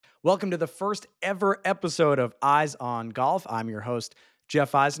Welcome to the first ever episode of Eyes on Golf. I'm your host,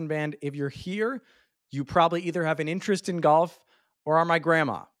 Jeff Eisenband. If you're here, you probably either have an interest in golf or are my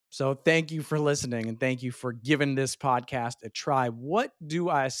grandma. So thank you for listening and thank you for giving this podcast a try. What do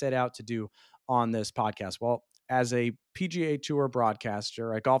I set out to do on this podcast? Well, as a PGA Tour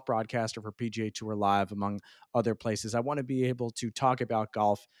broadcaster, a golf broadcaster for PGA Tour Live, among other places, I want to be able to talk about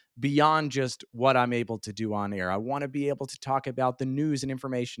golf beyond just what I'm able to do on air. I want to be able to talk about the news and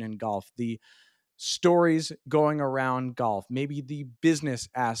information in golf, the stories going around golf, maybe the business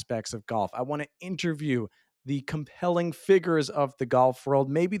aspects of golf. I want to interview the compelling figures of the golf world,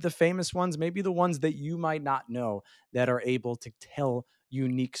 maybe the famous ones, maybe the ones that you might not know that are able to tell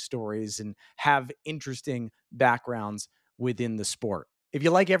unique stories and have interesting backgrounds within the sport. If you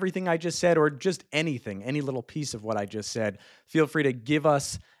like everything I just said, or just anything, any little piece of what I just said, feel free to give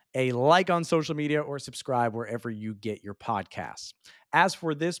us a like on social media or subscribe wherever you get your podcasts. As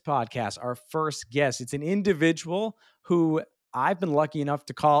for this podcast, our first guest, it's an individual who I've been lucky enough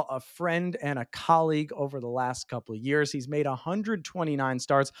to call a friend and a colleague over the last couple of years. He's made 129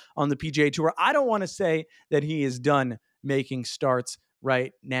 starts on the PGA Tour. I don't want to say that he is done making starts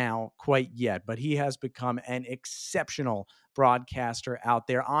right now quite yet, but he has become an exceptional broadcaster out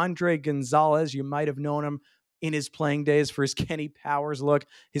there. Andres Gonzales, you might have known him in his playing days for his Kenny Powers look,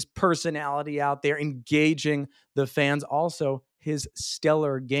 his personality out there, engaging the fans, also his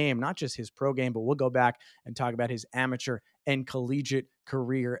stellar game, not just his pro game, but we'll go back and talk about his amateur and collegiate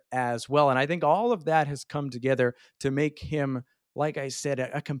career as well. And I think all of that has come together to make him, like I said,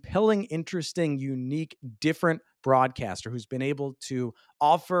 a compelling, interesting, unique, different broadcaster who's been able to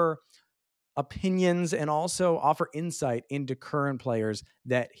offer opinions and also offer insight into current players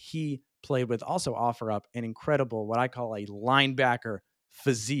that he played with, also offer up an incredible, what I call a linebacker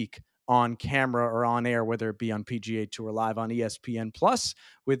physique on camera or on air, whether it be on PGA Tour Live on ESPN Plus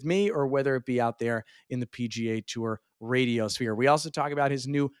with me, or whether it be out there in the PGA Tour radio sphere. We also talk about his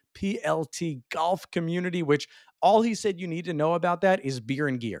new PLT golf community, which all he said you need to know about that is beer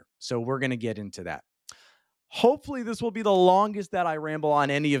and gear. So we're going to get into that. Hopefully this will be the longest that I ramble on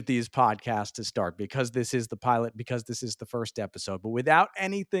any of these podcasts to start, because this is the pilot, because this is the first episode. But without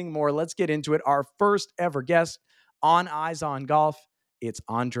anything more, let's get into it. Our first ever guest on Eyes on Golf, it's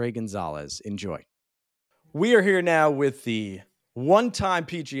Andres Gonzales. Enjoy. We are here now with the one-time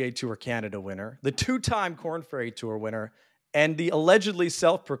PGA Tour Canada winner, the two-time Korn Ferry Tour winner, and the allegedly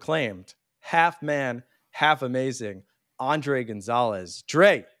self-proclaimed half man, half amazing Andres Gonzales.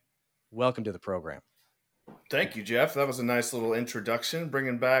 Dre, welcome to the program. Thank you, Jeff. That was a nice little introduction,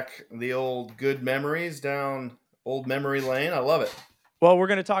 bringing back the old good memories down old memory lane. I love it. Well, we're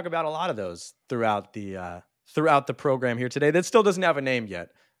going to talk about a lot of those throughout the program here today. That still doesn't have a name yet,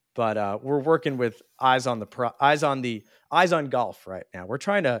 but we're working with Eyes on Golf right now. We're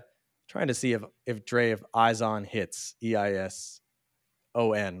trying to see if Dre of Eyes on hits EISON,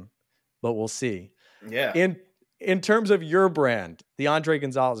 but we'll see. Yeah. In terms of your brand, the Andres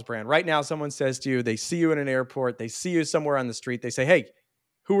Gonzales brand, right now someone says to you, they see you in an airport, they see you somewhere on the street, they say, "Hey,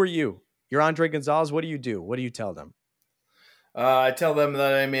 who are you? You're Andres Gonzales. What do you do?" What do you tell them? I tell them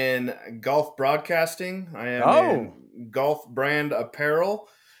that I'm in golf broadcasting. I am in golf brand apparel,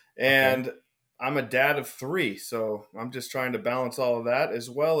 and I'm a dad of 3. So I'm just trying to balance all of that, as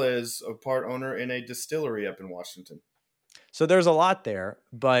well as a part owner in a distillery up in Washington. So there's a lot there,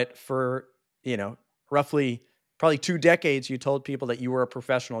 but for, roughly probably 2 decades, you told people that you were a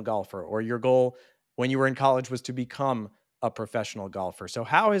professional golfer, or your goal when you were in college was to become a professional golfer. So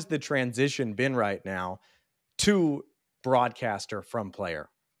how has the transition been right now to broadcaster from player?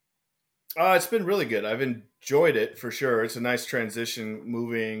 It's been really good. I've enjoyed it for sure. It's a nice transition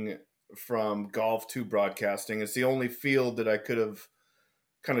moving from golf to broadcasting. It's the only field that I could have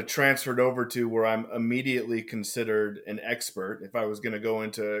kind of transferred over to where I'm immediately considered an expert. If I was going to go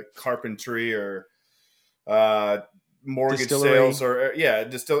into carpentry or mortgage Distillery. sales or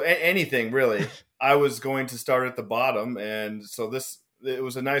anything really, I was going to start at the bottom. And so it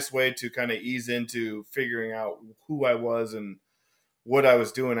was a nice way to kind of ease into figuring out who I was and what I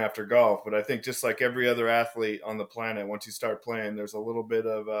was doing after golf. But I think just like every other athlete on the planet, once you start playing, there's a little bit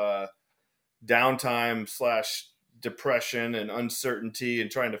of downtime / depression and uncertainty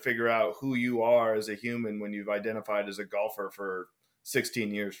and trying to figure out who you are as a human when you've identified as a golfer for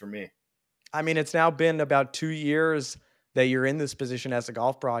 16 years for me. I mean, it's now been about 2 years that you're in this position as a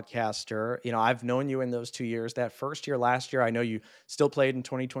golf broadcaster. I've known you in those 2 years. That first year, last year, I know you still played in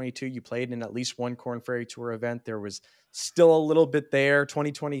 2022. You played in at least one Korn Ferry Tour event. There was still a little bit there.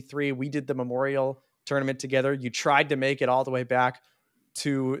 2023, we did the Memorial Tournament together. You tried to make it all the way back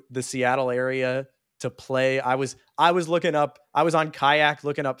to the Seattle area to play. I was on Kayak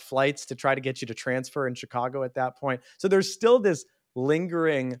looking up flights to try to get you to transfer in Chicago at that point. So there's still this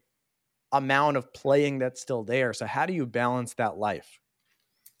lingering amount of playing that's still there. So how do you balance that life?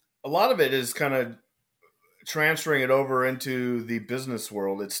 A lot of it is kind of transferring it over into the business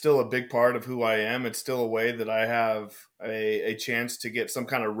world. It's still a big part of who I am. It's still a way that I have a chance to get some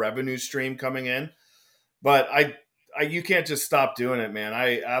kind of revenue stream coming in. But you can't just stop doing it, man.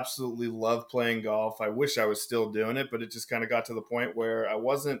 I absolutely love playing golf. I wish I was still doing it, but it just kind of got to the point where I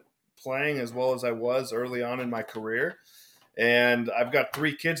wasn't playing as well as I was early on in my career. And I've got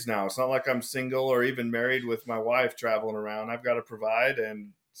 3 kids now. It's not like I'm single or even married with my wife traveling around. I've got to provide.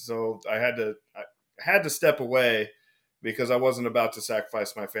 And so I had to step away because I wasn't about to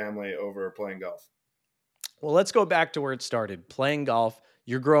sacrifice my family over playing golf. Well, let's go back to where it started. Playing golf,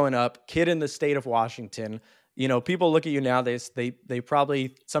 you're growing up, kid in the state of Washington. You know, people look at you now,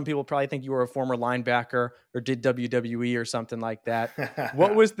 some people probably think you were a former linebacker or did WWE or something like that.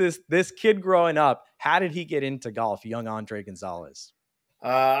 What was this kid growing up? How did he get into golf, young Andres Gonzales?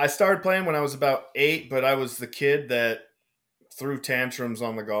 I started playing when I was about 8, but I was the kid that threw tantrums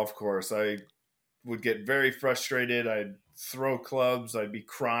on the golf course. I would get very frustrated. I'd throw clubs. I'd be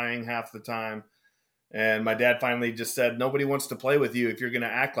crying half the time. And my dad finally just said, nobody wants to play with you if you're going to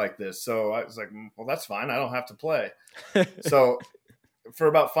act like this. So I was like, well, that's fine. I don't have to play. So for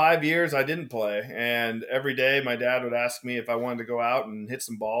about 5 years, I didn't play. And every day my dad would ask me if I wanted to go out and hit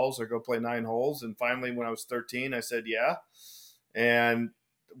some balls or go play 9 holes. And finally, when I was 13, I said, yeah. And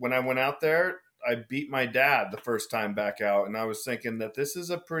when I went out there, I beat my dad the first time back out. And I was thinking that this is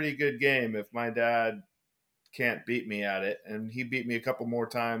a pretty good game if my dad can't beat me at it. And he beat me a couple more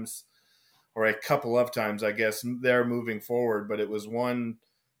times, or a couple of times, I guess, there moving forward. But it was one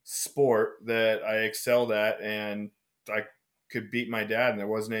sport that I excelled at, and I could beat my dad, and there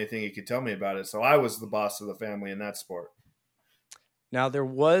wasn't anything he could tell me about it. So I was the boss of the family in that sport. Now, there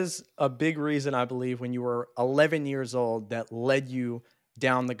was a big reason, I believe, when you were 11 years old that led you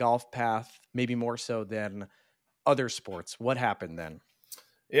down the golf path, maybe more so than other sports. What happened then?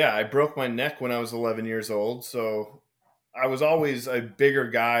 Yeah, I broke my neck when I was 11 years old. So I was always a bigger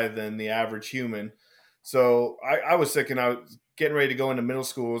guy than the average human. So I was thinking I was getting ready to go into middle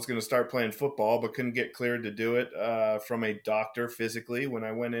school. I was going to start playing football, but couldn't get cleared to do it from a doctor physically when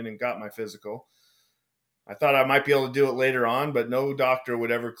I went in and got my physical. I thought I might be able to do it later on, but no doctor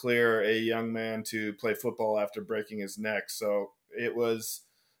would ever clear a young man to play football after breaking his neck. So it was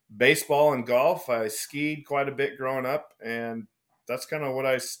baseball and golf. I skied quite a bit growing up, and that's kind of what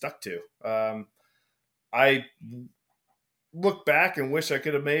I stuck to. I look back and wish I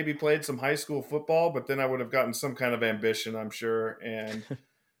could have maybe played some high school football, but then I would have gotten some kind of ambition, I'm sure, and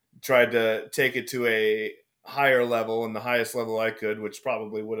tried to take it to a higher level, and the highest level I could, which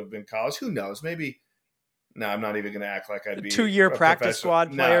probably would have been college. Who knows? Maybe. No, I'm not even going to act like I'd be a 2-year practice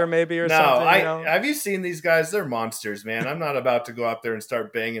squad player, maybe, or something. Have you seen these guys? They're monsters, man. I'm not about to go out there and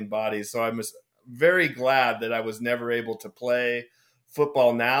start banging bodies. So I'm very glad that I was never able to play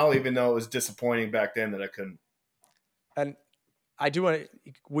football now, even though it was disappointing back then that I couldn't. And I do want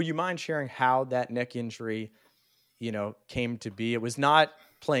to, would you mind sharing how that neck injury, came to be? It was not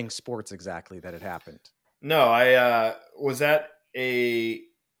playing sports exactly that it happened. No, I was at a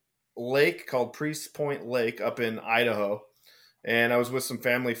lake called Priest Point Lake up in Idaho, and I was with some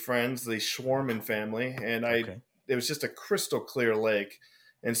family friends, the Schwarman family, and it was just a crystal clear lake.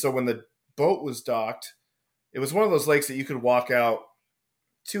 And so when the boat was docked, it was one of those lakes that you could walk out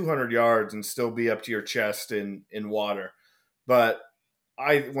 200 yards and still be up to your chest in water. But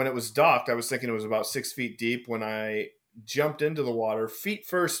when it was docked, I was thinking it was about 6 feet deep. When I jumped into the water, feet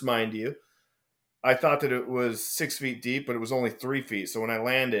first, mind you, I thought that it was 6 feet deep, but it was only 3 feet. So when I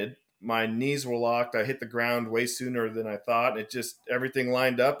landed, my knees were locked. I hit the ground way sooner than I thought. Everything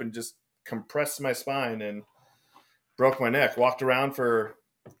lined up and just compressed my spine and broke my neck. Walked around for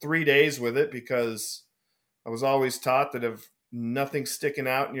 3 days with it because I was always taught that if nothing's sticking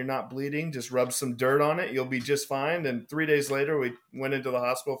out and you're not bleeding, just rub some dirt on it. You'll be just fine. And 3 days later, we went into the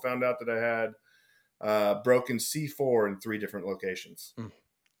hospital, found out that I had broken C4 in 3 different locations.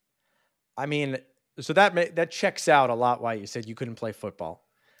 I mean, so that checks out a lot why you said you couldn't play football.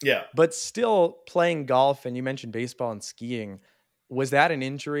 Yeah. But still playing golf, and you mentioned baseball and skiing, was that an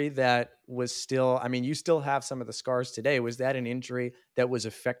injury that was still, I mean, you still have some of the scars today. Was that an injury that was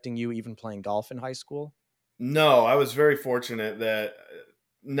affecting you even playing golf in high school? No, I was very fortunate that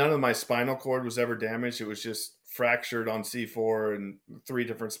none of my spinal cord was ever damaged. It was just fractured on C4 and 3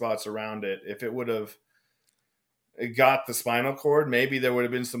 different spots around it. If it would have got the spinal cord, maybe there would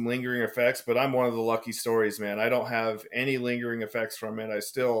have been some lingering effects, but I'm one of the lucky stories, man. I don't have any lingering effects from it. I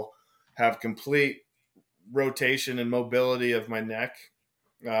still have complete rotation and mobility of my neck.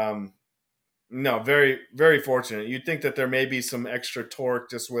 No, very, very fortunate. You'd think that there may be some extra torque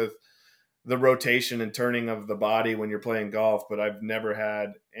just with the rotation and turning of the body when you're playing golf, but I've never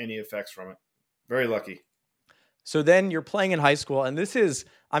had any effects from it. Very lucky. So then you're playing in high school, and this is,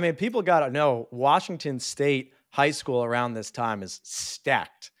 I mean, people got to know Washington State high school around this time is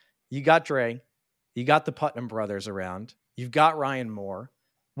stacked. You got Dre, you got the Putnam brothers around, you've got Ryan Moore.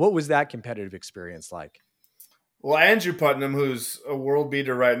 What was that competitive experience like? Well, Andrew Putnam, who's a world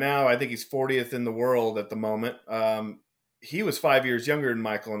beater right now, I think he's 40th in the world at the moment. He was 5 years younger than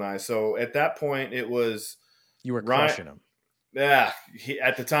Michael and I. So at that point, it was you were crushing him. Yeah,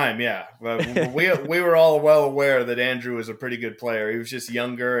 at the time, yeah. We were all well aware that Andrew was a pretty good player. He was just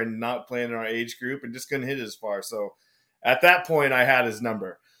younger and not playing in our age group and just couldn't hit as far. So at that point, I had his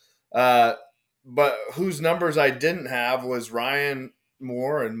number. But whose numbers I didn't have was Ryan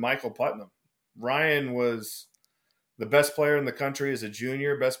Moore and Michael Putnam. Ryan was the best player in the country as a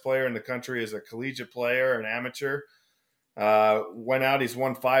junior, best player in the country as a collegiate player, an amateur. Went out, he's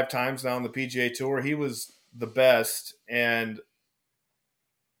won 5 times now on the PGA Tour. He was the best, and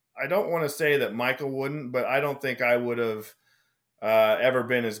I don't want to say that Michael wouldn't, but I don't think I would have ever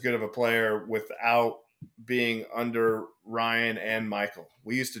been as good of a player without being under Ryan and Michael.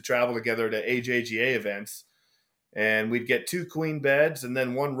 We used to travel together to AJGA events, and we'd get 2 queen beds and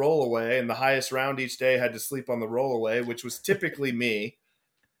then 1 rollaway, and the highest round each day had to sleep on the rollaway, which was typically me.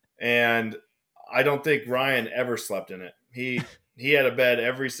 And I don't think Ryan ever slept in it. He had a bed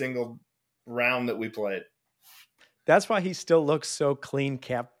every single round that we played. That's why he still looks so clean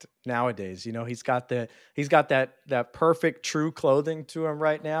kept nowadays. You know, he's got that perfect true clothing to him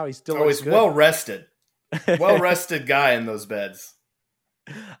right now. He still looks he's good. well rested guy in those beds.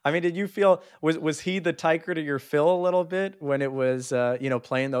 I mean, did you feel was he the Tiger to your Phil a little bit when it was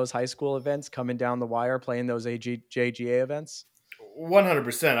playing those high school events, coming down the wire, playing those JGA events?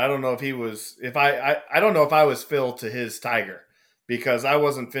 100%. I don't know if he was. I don't know if I was Phil to his Tiger, because I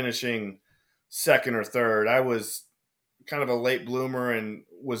wasn't finishing second or third. I was kind of a late bloomer and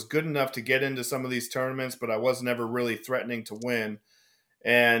was good enough to get into some of these tournaments, but I was never really threatening to win,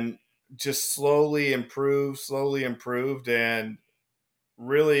 and just slowly improved, and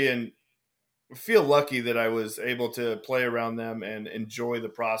really feel lucky that I was able to play around them and enjoy the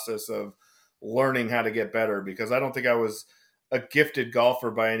process of learning how to get better, because I don't think I was a gifted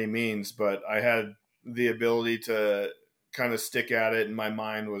golfer by any means, but I had the ability to kind of stick at it, and my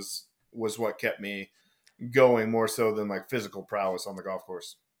mind was what kept me going more so than like physical prowess on the golf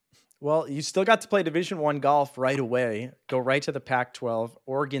course. Well, you still got to play Division I golf right away. Go right to the Pac-12,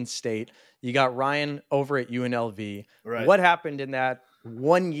 Oregon State. You got Ryan over at UNLV. Right. What happened in that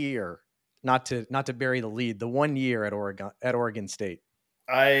 1 year? Not to bury the lead. The 1 year at Oregon State.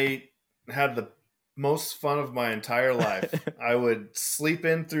 I had the most fun of my entire life. I would sleep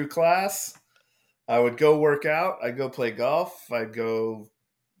in through class. I would go work out. I'd go play golf. I'd go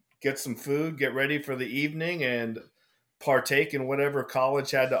get some food, get ready for the evening, and partake in whatever college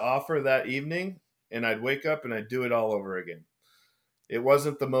had to offer that evening. And I'd wake up and I'd do it all over again. It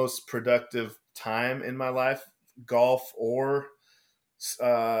wasn't the most productive time in my life, golf or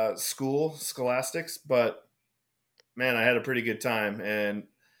scholastics, but man, I had a pretty good time. And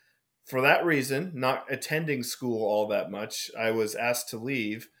for that reason, not attending school all that much, I was asked to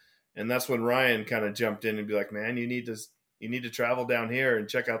leave. And that's when Ryan kind of jumped in and be like, man, you need to travel down here and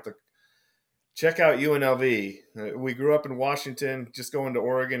check out UNLV. We grew up in Washington, just going to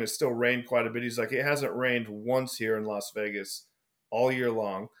Oregon. It still rained quite a bit. He's like, it hasn't rained once here in Las Vegas all year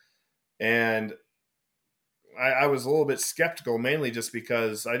long. And I was a little bit skeptical, mainly just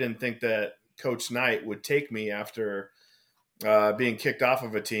because I didn't think that Coach Knight would take me after being kicked off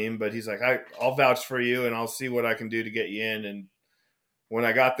of a team. But he's like, I'll vouch for you and I'll see what I can do to get you in. And when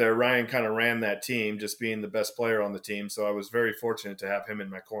I got there, Ryan kind of ran that team, just being the best player on the team. So I was very fortunate to have him in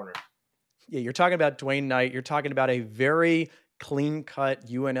my corner. Yeah, you're talking about Dwayne Knight. You're talking about a very clean-cut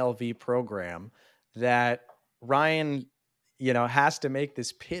UNLV program that Ryan, has to make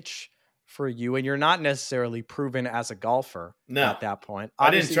this pitch for you, and you're not necessarily proven as a golfer at that point.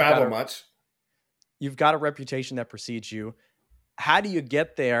 Obviously, I didn't travel much. You've got a reputation that precedes you. How do you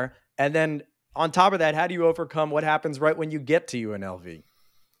get there? And then on top of that, how do you overcome what happens right when you get to UNLV?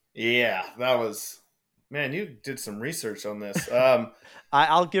 Yeah, that was... Man, you did some research on this.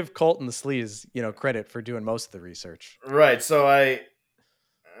 I'll give Colton the Sleaze, credit for doing most of the research. Right. So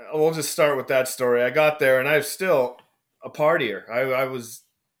we'll just start with that story. I got there and I was still a partier.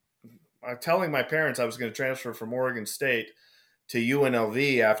 I'm telling my parents I was going to transfer from Oregon State to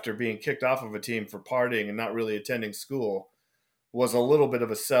UNLV after being kicked off of a team for partying and not really attending school was a little bit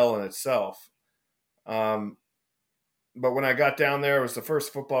of a sell in itself. But when I got down there, it was the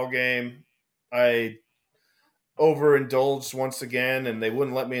first football game. I overindulged once again, and they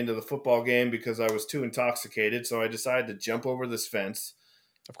wouldn't let me into the football game because I was too intoxicated. So I decided to jump over this fence,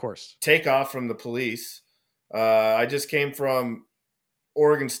 Of course. take off from the police. I just came from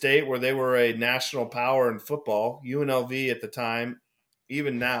Oregon State, where they were a national power in football. UNLV at the time,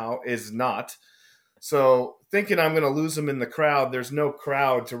 even now, is not. So thinking I'm going to lose them in the crowd, there's no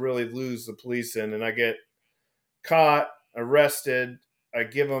crowd to really lose the police in. And I get caught, arrested. I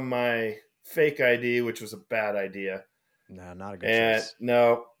give them my fake ID, which was a bad idea. No, not a good choice.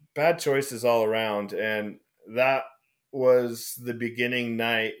 No, bad choices all around. And that was the beginning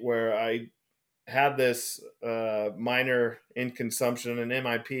night where I had this minor in consumption, an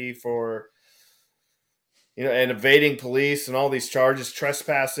MIP for, and evading police and all these charges,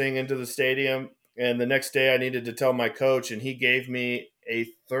 trespassing into the stadium. And the next day I needed to tell my coach, and he gave me a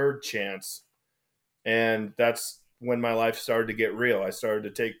third chance. And that's when my life started to get real. I started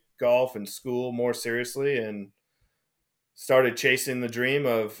to take golf and school more seriously and started chasing the dream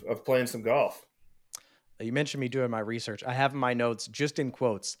of playing some golf. You mentioned me doing my research. I have in my notes, just in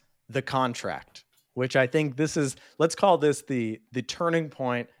quotes, the contract, which I think this is, let's call this the turning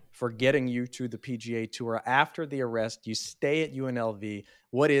point for getting you to the PGA Tour. After the arrest, you stay at UNLV.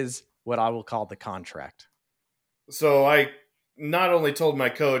 What is what I will call the contract? So I not only told my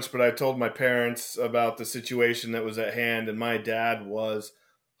coach, but I told my parents about the situation that was at hand, and my dad was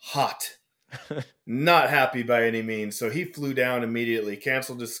hot. Not happy by any means. So he flew down immediately,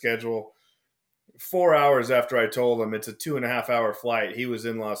 canceled his schedule. 4 hours after I told him, it's a 2.5-hour flight, he was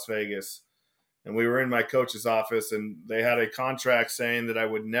in Las Vegas. And we were in my coach's office, and they had a contract saying that I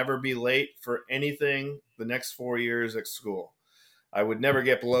would never be late for anything the next 4 years at school. I would never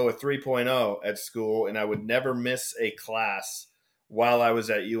get below a 3.0 at school, and I would never miss a class while I was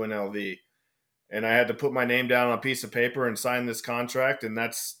at UNLV. And I had to put my name down on a piece of paper and sign this contract, and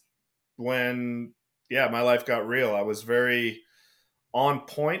that's when, my life got real. I was very on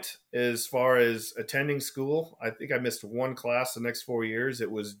point as far as attending school. I think I missed one class the next 4 years. It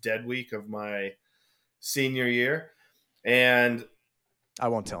was dead week of my senior year. And I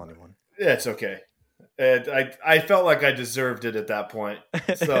won't tell anyone. It's okay. I felt like I deserved it at that point.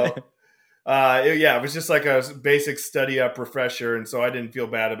 So, it was just like a basic study up refresher. And so I didn't feel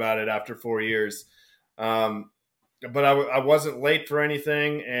bad about it after 4 years. But I wasn't late for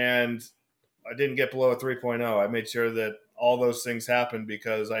anything, and I didn't get below a 3.0. I made sure that all those things happened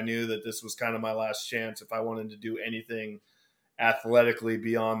because I knew that this was kind of my last chance if I wanted to do anything athletically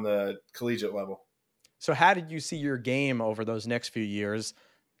beyond the collegiate level. So how did you see your game over those next few years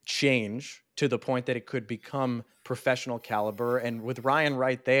change to the point that it could become professional caliber? And with Ryan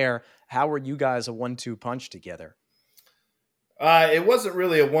right there, how were you guys a 1-2 punch together? It wasn't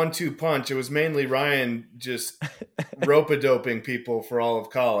really a 1-2 punch. It was mainly Ryan just rope-a-doping people for all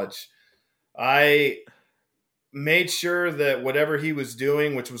of college. I made sure that whatever he was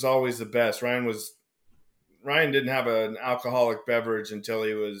doing, which was always the best, Ryan didn't have an alcoholic beverage until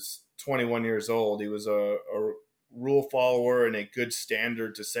he was 21 years old. He was a rule follower and a good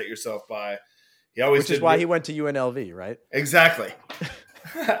standard to set yourself by. Which is why he went to UNLV, right? Exactly.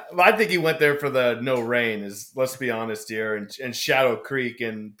 I think he went there for the no rain, let's be honest here, and Shadow Creek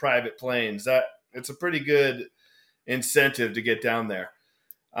and private planes. It's a pretty good incentive to get down there.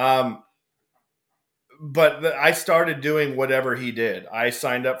 But I started doing whatever he did. I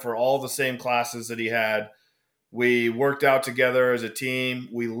signed up for all the same classes that he had. We worked out together as a team.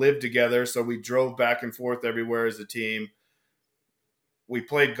 We lived together, so we drove back and forth everywhere as a team. We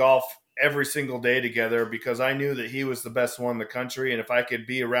played golf every single day together because I knew that he was the best one in the country, and if I could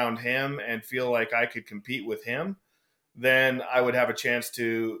be around him and feel like I could compete with him, then I would have a chance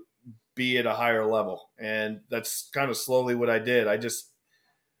to be at a higher level. And that's kind of slowly what I did. I just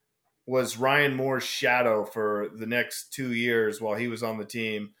was Ryan Moore's shadow for the next 2 years while he was on the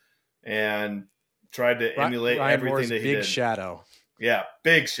team, and tried to emulate Ryan everything Moore's that he did. Big shadow. Yeah,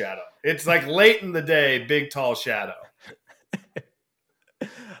 big shadow. It's like late in the day, big tall shadow.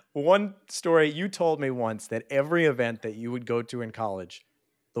 One story you told me once, that every event that you would go to in college,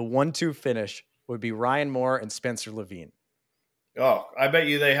 the 1-2 finish would be Ryan Moore and Spencer Levine. Oh, I bet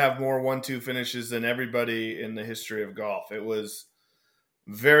you they have more 1-2 finishes than everybody in the history of golf. It was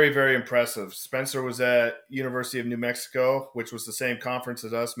very, very impressive. Spencer was at University of New Mexico, which was the same conference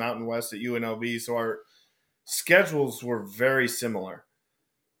as us, Mountain West at UNLV. So our schedules were very similar.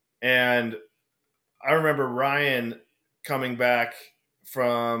 And I remember Ryan coming back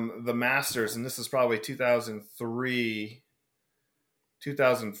from the Masters, and this is probably 2003,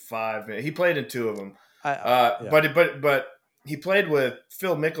 2005. He played in two of them. Yeah. But he played with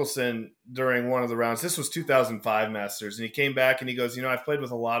Phil Mickelson during one of the rounds. This was 2005 Masters, and he came back and he goes, I've played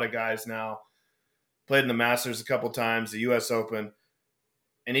with a lot of guys now. Played in the Masters a couple times, the U.S. Open.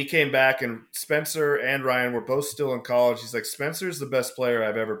 And he came back, and Spencer and Ryan were both still in college. He's like, Spencer's the best player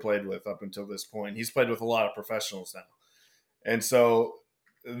I've ever played with up until this point. He's played with a lot of professionals now. And so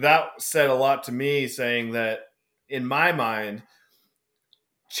that said a lot to me, saying that in my mind,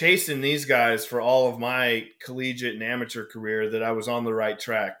 chasing these guys for all of my collegiate and amateur career, that I was on the right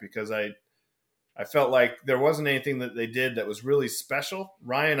track, because I felt like there wasn't anything that they did that was really special.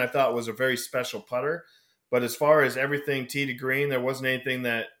 Ryan, I thought, was a very special putter. But as far as everything tee to green, there wasn't anything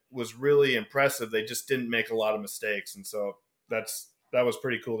that was really impressive. They just didn't make a lot of mistakes. And so that was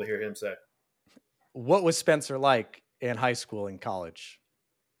pretty cool to hear him say. What was Spencer like in high school and college?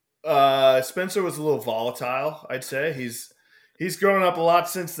 Spencer was a little volatile, I'd say. He's grown up a lot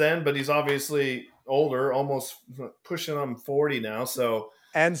since then, but he's obviously older, almost pushing on 40 now.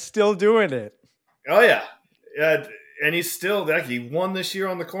 And still doing it. Oh, yeah. And he's still, he won this year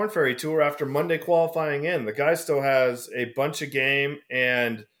on the Korn Ferry Tour after Monday qualifying in. The guy still has a bunch of game,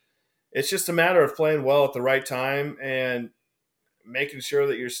 and it's just a matter of playing well at the right time and making sure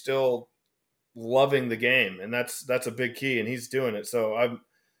that you're still loving the game. And that's a big key, and he's doing it. So I'm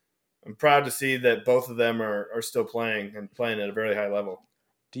proud to see that both of them are still playing, and playing at a very high level.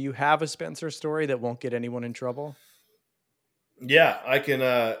 Do you have a Spencer story that won't get anyone in trouble? Yeah, I can.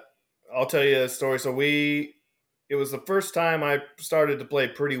 I'll tell you a story. So it was the first time I started to play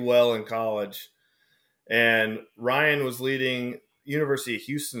pretty well in college, and Ryan was leading University of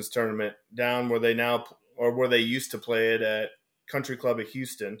Houston's tournament down where they used to play it at Country Club of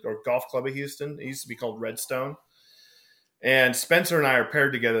Houston, or Golf Club of Houston. It used to be called Redstone. And Spencer and I are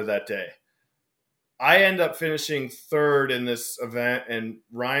paired together that day. I end up finishing third in this event, and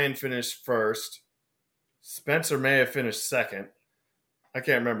Ryan finished first. Spencer may have finished second. I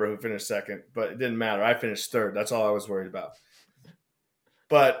can't remember who finished second, but it didn't matter. I finished third. That's all I was worried about.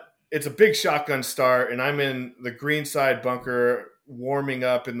 But it's a big shotgun start, and I'm in the green side bunker, warming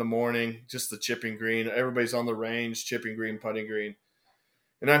up in the morning, just the chipping green. Everybody's on the range, chipping green, putting green.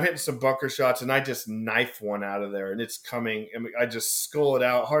 And I'm hitting some bunker shots, and I just knife one out of there, and it's coming. And I just skull it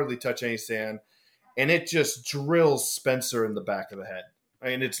out, hardly touch any sand, and it just drills Spencer in the back of the head. I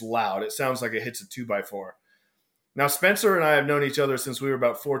mean, it's loud. It sounds like it hits a 2x4. Now, Spencer and I have known each other since we were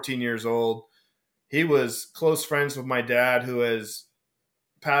about 14 years old. He was close friends with my dad, who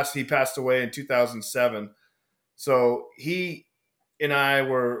he passed away in 2007. So he and I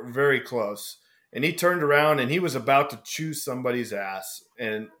were very close. And he turned around, and he was about to chew somebody's ass.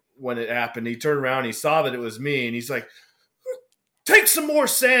 And when it happened, he turned around, he saw that it was me, and he's like, take some more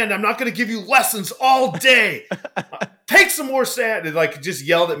sand. I'm not going to give you lessons all day. Take some more sand. And just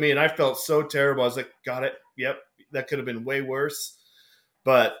yelled at me, and I felt so terrible. I was like, got it. Yep. That could have been way worse.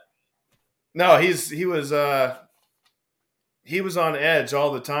 But no, he was on edge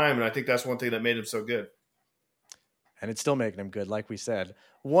all the time, and I think that's one thing that made him so good. And it's still making him good, like we said.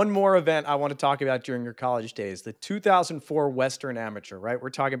 One more event I want to talk about during your college days, the 2004 Western Amateur, right? We're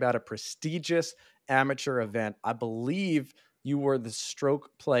talking about a prestigious amateur event. I believe you were the stroke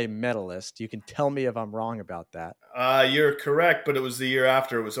play medalist. You can tell me if I'm wrong about that. You're correct, but it was the year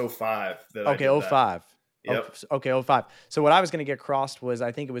after. It was 05. Okay, 05. Yep. Okay, 05. So what I was going to get crossed was,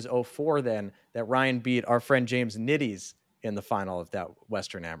 I think it was 04 then, that Ryan beat our friend James Nitties in the final of that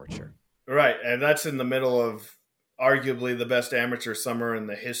Western Amateur. Right, and that's in the middle of arguably the best amateur summer in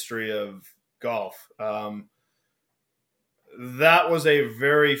the history of golf. That was a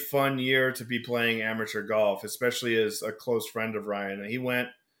very fun year to be playing amateur golf, especially as a close friend of Ryan. He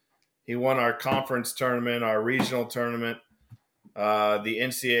won our conference tournament, our regional tournament, the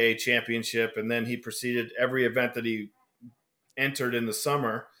NCAA championship, and then he proceeded every event that he entered in the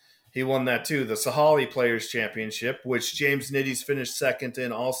summer. He won that too. The Sahali Players Championship, which James Nitties finished second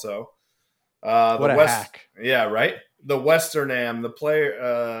in also. What a hack. Yeah, right? The Western Am, the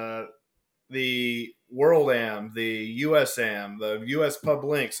World Am, the US Am, the US Pub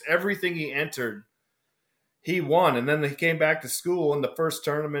Links, everything he entered, he won. And then he came back to school, and the first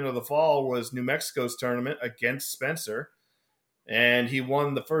tournament of the fall was New Mexico's tournament against Spencer. And he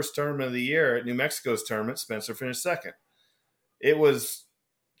won the first tournament of the year at New Mexico's tournament. Spencer finished second. It was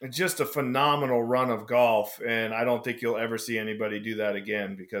just a phenomenal run of golf, and I don't think you'll ever see anybody do that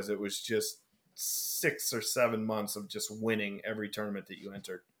again, because it was just 6 or 7 months of just winning every tournament that you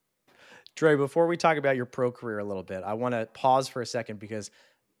entered. Dre, before we talk about your pro career a little bit, I want to pause for a second, because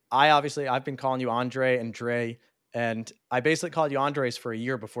I've been calling you Andre and Dre, and I basically called you Andres for a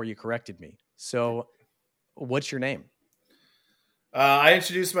year before you corrected me. So what's your name? I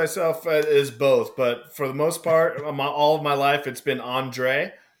introduced myself as both, but for the most part, all of my life, it's been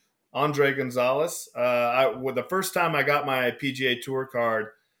Andre Gonzales. The first time I got my PGA Tour card,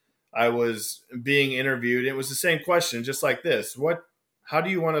 I was being interviewed. It was the same question, just like this. How do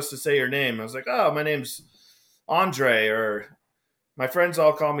you want us to say your name? I was like, oh, my name's Andre, or my friends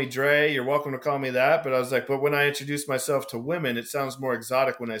all call me Dre. You're welcome to call me that. But I was like, but when I introduce myself to women, it sounds more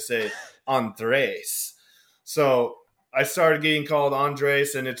exotic when I say Andres. So I started getting called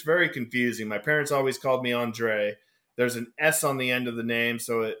Andres, and it's very confusing. My parents always called me Andre. There's an S on the end of the name,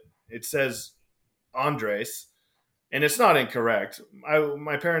 so it says Andres, and it's not incorrect.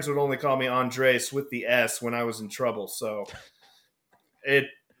 My parents would only call me Andres with the S when I was in trouble, so it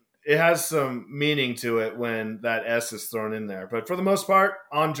it has some meaning to it when that S is thrown in there. But for the most part,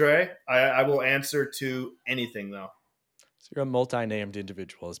 Andre, I will answer to anything though. So you're a multi-named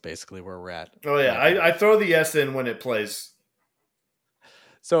individual is basically where we're at Oh yeah, right now. I throw the S in when it plays.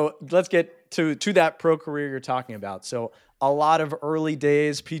 So let's get to that pro career you're talking about. So a lot of early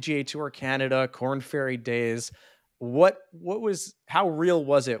days, PGA Tour Canada, Corn Ferry days. How real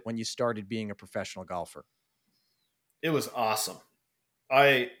was it when you started being a professional golfer? It was awesome.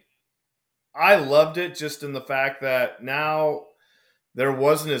 I I loved it just in the fact that now there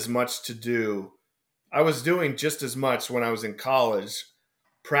wasn't as much to do. I was doing just as much when I was in college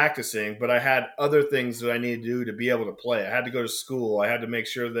practicing, but I had other things that I needed to do to be able to play. I had to go to school. I had to make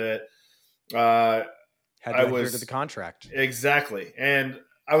sure that uh, Had I to adhere to the was contract. exactly. And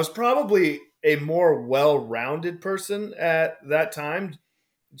I was probably a more well rounded person at that time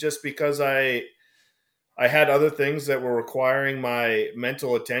just because I had other things that were requiring my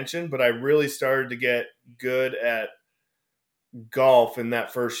mental attention, but I really started to get good at golf in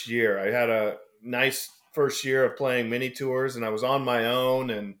that first year. I had a nice first year of playing mini tours, and I was on my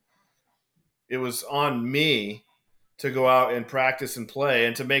own, and it was on me to go out and practice and play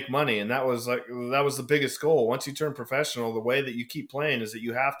and to make money. And that was the biggest goal. Once you turn professional, the way that you keep playing is that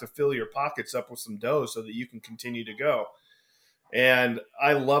you have to fill your pockets up with some dough so that you can continue to go. And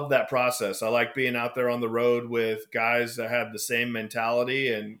I love that process. I like being out there on the road with guys that had the same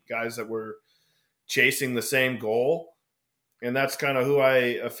mentality and guys that were chasing the same goal. And that's kind of who I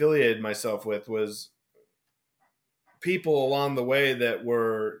affiliated myself with, was people along the way that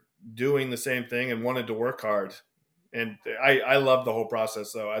were doing the same thing and wanted to work hard. And I love the whole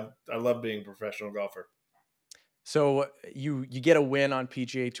process, though. I love being a professional golfer. So you get a win on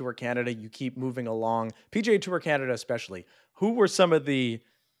PGA Tour Canada, you keep moving along. PGA Tour Canada especially. Who were some of the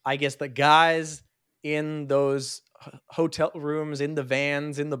guys in those hotel rooms, in the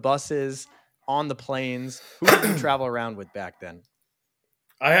vans, in the buses, on the planes? Who did you travel around with back then?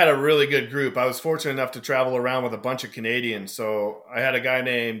 I had a really good group. I was fortunate enough to travel around with a bunch of Canadians. So I had a guy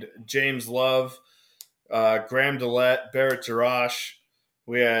named James Love, Graham Dillette, Barrett Jarash.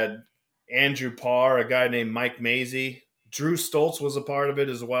 We had Andrew Parr, a guy named Mike Maisie. Drew Stoltz was a part of it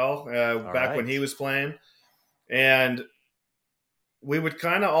as well, back when he was playing. And we would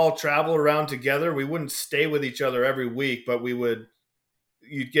kind of all travel around together. We wouldn't stay with each other every week, but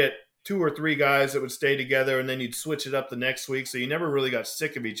you'd get two or three guys that would stay together, and then you'd switch it up the next week. So you never really got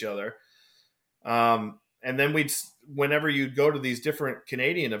sick of each other. And then whenever you'd go to these different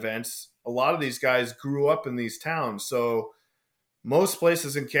Canadian events, a lot of these guys grew up in these towns. So most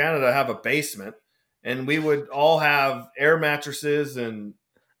places in Canada have a basement, and we would all have air mattresses and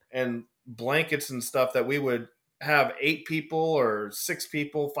blankets and stuff that we would have 8 people or 6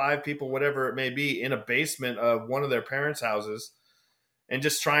 people, 5 people, whatever it may be, in a basement of one of their parents' houses, and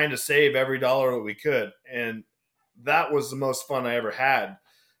just trying to save every dollar that we could. And that was the most fun I ever had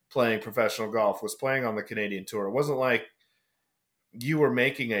playing professional golf, was playing on the Canadian Tour. It wasn't like you were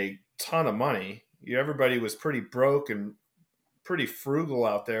making a ton of money. Everybody was pretty broke and pretty frugal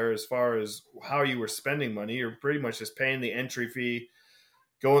out there as far as how you were spending money. You're pretty much just paying the entry fee,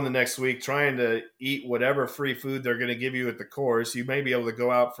 going the next week, trying to eat whatever free food they're going to give you at the course. You may be able to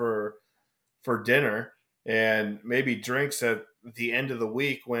go out for dinner and maybe drinks at the end of the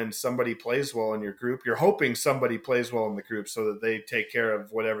week when somebody plays well in your group. You're hoping somebody plays well in the group so that they take care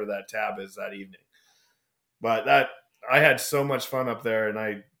of whatever that tab is that evening. But I had so much fun up there, and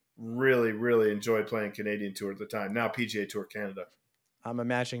I really, really enjoyed playing Canadian Tour at the time. Now PGA Tour Canada. I'm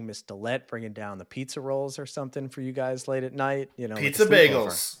imagining Miss Dillette bringing down the pizza rolls or something for you guys late at night. Pizza like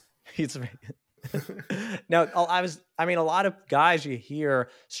bagels. Pizza. Now, a lot of guys you hear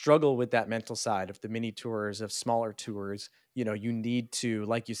struggle with that mental side of the mini tours, of smaller tours. You need to,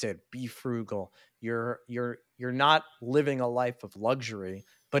 like you said, be frugal. You're not living a life of luxury,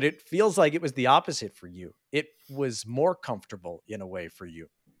 but it feels like it was the opposite for you. It was more comfortable in a way for you.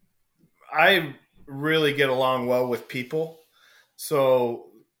 I really get along well with people.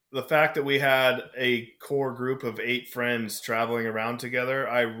 So the fact that we had a core group of 8 friends traveling around together,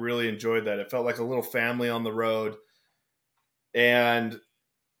 I really enjoyed that. It felt like a little family on the road, and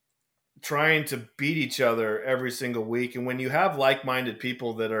trying to beat each other every single week. And when you have like-minded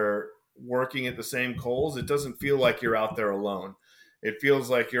people that are working at the same coals, it doesn't feel like you're out there alone. It feels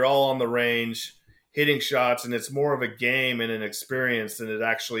like you're all on the range hitting shots, and it's more of a game and an experience than it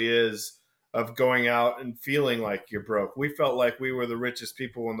actually is of going out and feeling like you're broke. We felt like we were the richest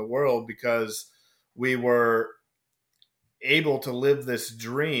people in the world because we were able to live this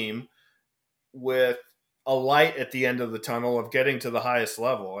dream with a light at the end of the tunnel of getting to the highest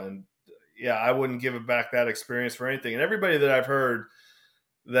level. And yeah, I wouldn't give it back that experience for anything. And everybody that I've heard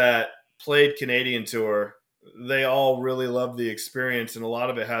that played Canadian Tour, they all really love the experience, and a lot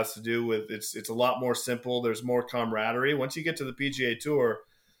of it has to do with it's a lot more simple. There's more camaraderie. Once you get to the PGA Tour,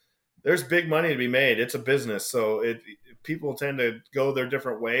 there's big money to be made. It's a business, so people tend to go their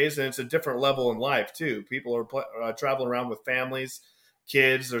different ways, and it's a different level in life too. People are traveling around with families,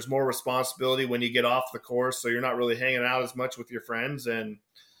 kids. There's more responsibility when you get off the course, so you're not really hanging out as much with your friends, and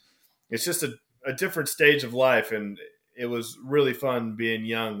it's just a different stage of life. And it was really fun being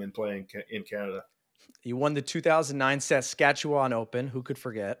young and playing in Canada. You won the 2009 Saskatchewan Open. Who could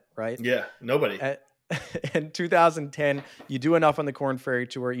forget, right? Yeah, nobody. In 2010, you do enough on the Corn Ferry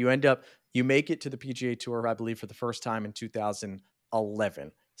Tour. You make it to the PGA Tour, I believe, for the first time in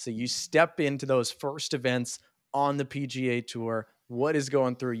 2011. So you step into those first events on the PGA Tour. What is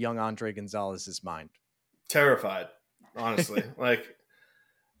going through young Andres Gonzalez's mind? Terrified, honestly. Like,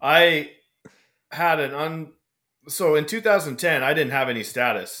 I had so in 2010, I didn't have any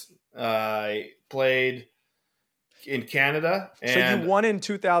status. I played in Canada, and so you won in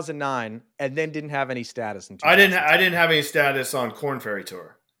 2009 and then didn't have any status in 2010. I didn't have any status on Corn Ferry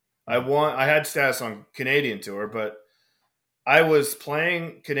Tour. I had status on Canadian Tour, but I was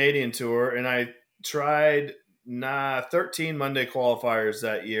playing Canadian Tour, and I tried 13 Monday qualifiers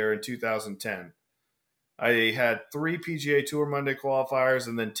that year in 2010. I had 3 PGA Tour Monday qualifiers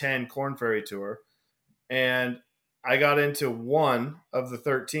and then 10 Corn Ferry Tour. And I got into 1 of the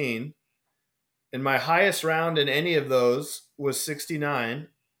 13. And my highest round in any of those was 69.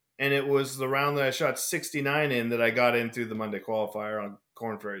 And it was the round that I shot 69 in that I got in through the Monday qualifier on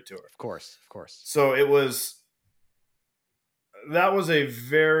Corn Ferry Tour. Of course. So that was a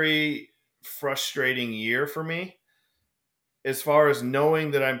very frustrating year for me, as far as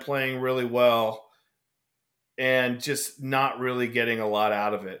knowing that I'm playing really well and just not really getting a lot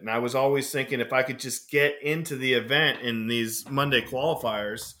out of it. And I was always thinking, if I could just get into the event in these Monday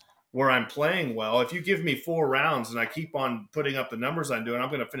qualifiers where I'm playing well, if you give me 4 rounds and I keep on putting up the numbers I'm doing, I'm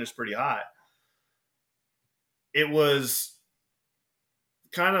going to finish pretty high. It was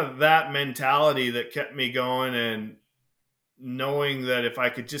kind of that mentality that kept me going, and knowing that if I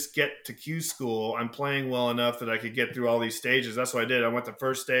could just get to Q school, I'm playing well enough that I could get through all these stages. That's what I did. I went to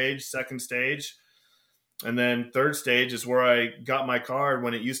first stage, second stage, and then third stage is where I got my card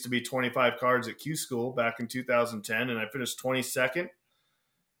when it used to be 25 cards at Q school back in 2010. And I finished 22nd.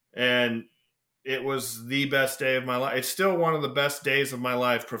 And it was the best day of my life. It's still one of the best days of my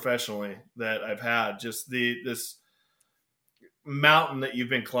life professionally that I've had. Just this mountain that you've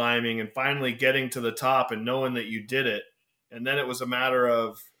been climbing and finally getting to the top and knowing that you did it. And then it was a matter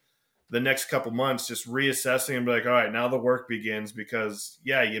of the next couple months just reassessing and be like, all right, now the work begins, because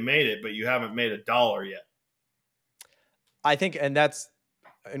yeah, you made it, but you haven't made $1 yet. I think,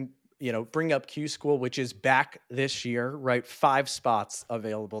 bring up Q School, which is back this year, right? 5 spots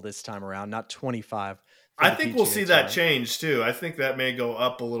available this time around, not 25. I think we'll see that change too. I think that may go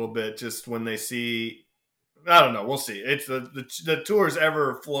up a little bit just when they see, I don't know. We'll see. It's the tour's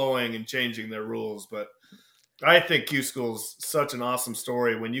ever flowing and changing their rules, but I think Q School's such an awesome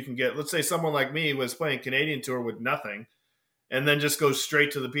story when you can get, let's say someone like me was playing Canadian Tour with nothing and then just goes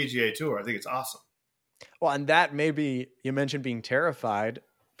straight to the PGA Tour. I think it's awesome. Well, and that maybe, you mentioned being terrified.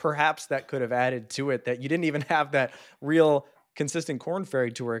 Perhaps that could have added to it, that you didn't even have that real consistent Corn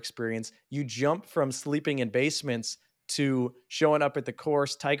Ferry Tour experience. You jump from sleeping in basements to showing up at the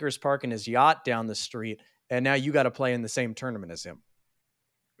course, Tiger's parking his yacht down the street, and now you got to play in the same tournament as him.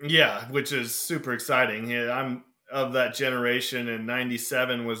 Yeah, which is super exciting. Yeah, I'm of that generation, and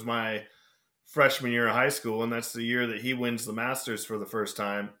 97 was my freshman year of high school, and that's the year that he wins the Masters for the first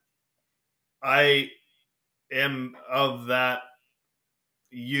time. I am of that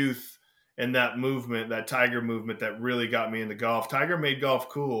youth and that movement, that Tiger movement, that really got me into golf. Tiger made golf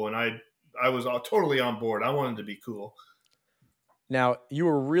cool, and I was totally on board. I wanted to be cool. Now, you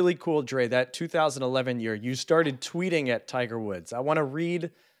were really cool, Dre. That 2011 year, you started tweeting at Tiger Woods. I want to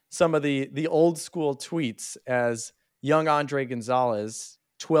read some of the old school tweets as young Andres Gonzales,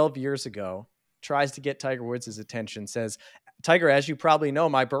 12 years ago, tries to get Tiger Woods' attention, says, Tiger, as you probably know,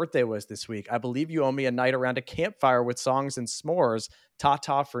 my birthday was this week. I believe you owe me a night around a campfire with songs and s'mores.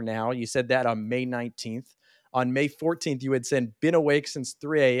 Ta-ta for now. You said that on May 19th. On May 14th, you had said, been awake since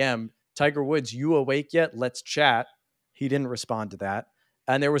 3 a.m. Tiger Woods, you awake yet? Let's chat. He didn't respond to that.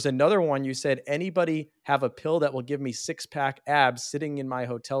 And there was another one. You said, anybody have a pill that will give me six-pack abs sitting in my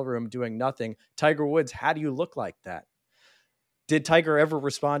hotel room doing nothing? Tiger Woods, how do you look like that? Did Tiger ever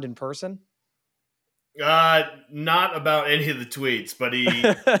respond in person? Not about any of the tweets, but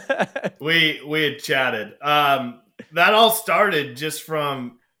we had chatted. That all started just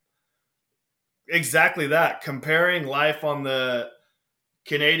from exactly that, comparing life on the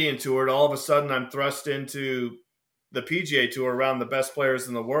Canadian tour. And all of a sudden I'm thrust into the PGA Tour around the best players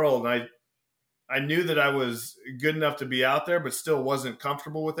in the world. And I knew that I was good enough to be out there, but still wasn't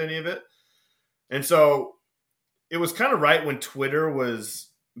comfortable with any of it. And so it was kind of right when Twitter was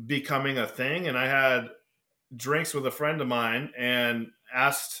becoming a thing. And I had drinks with a friend of mine and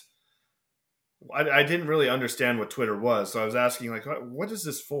asked, I didn't really understand what Twitter was. So I was asking, like, what is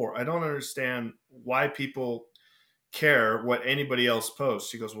this for? I don't understand why people care what anybody else posts.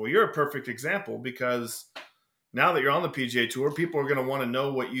 She goes, well, you're a perfect example, because now that you're on the PGA Tour, people are going to want to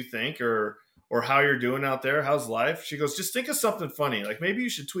know what you think or how you're doing out there. How's life? She goes, just think of something funny. Like maybe you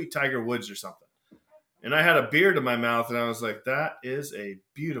should tweet Tiger Woods or something. And I had a beer to my mouth and I was like, that is a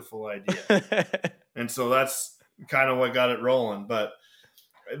beautiful idea. And so that's kind of what got it rolling. But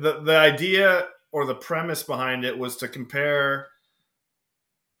the idea or the premise behind it was to compare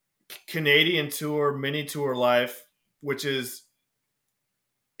Canadian Tour, mini tour life, which is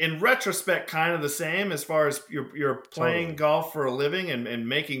in retrospect kind of the same as far as you're playing golf for a living and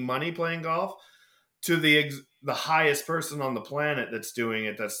making money playing golf, to the highest person on the planet that's doing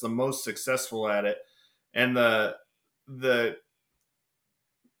it, that's the most successful at it. And the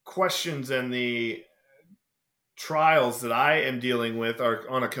questions and the trials that I am dealing with are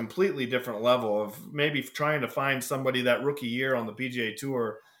on a completely different level of maybe trying to find somebody that rookie year on the PGA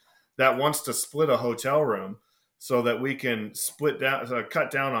Tour that wants to split a hotel room so that we can cut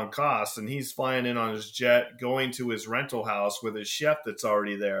down on costs. And he's flying in on his jet, going to his rental house with his chef that's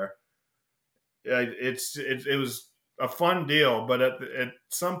already there. It was a fun deal, but at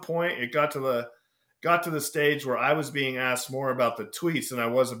some point it got to the stage where I was being asked more about the tweets than I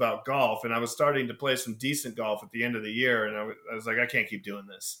was about golf. And I was starting to play some decent golf at the end of the year. And I was like, I can't keep doing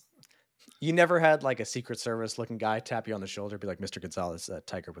this. You never had like a Secret Service looking guy tap you on the shoulder, be like, Mr. Gonzales,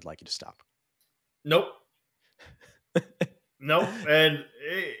 Tiger would like you to stop. Nope. Nope. And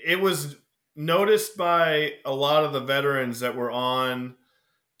it was noticed by a lot of the veterans that were on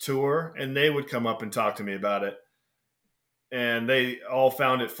tour, and they would come up and talk to me about it. And they all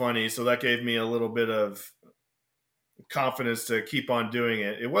found it funny. So that gave me a little bit of confidence to keep on doing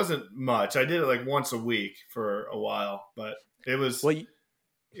it. It wasn't much. I did it like once a week for a while, but it was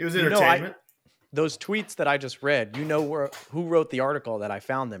entertainment. Those tweets that I just read, who wrote the article that I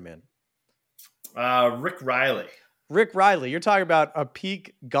found them in? Rick Riley. Rick Riley. You're talking about a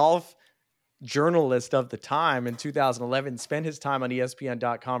peak golf journalist of the time in 2011, spent his time on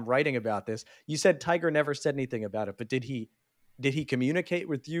ESPN.com writing about this. You said Tiger never said anything about it, but did he communicate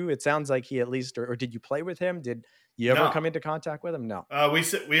with you? It sounds like he at least, or did you play with him? Did you ever come into contact with him? No. We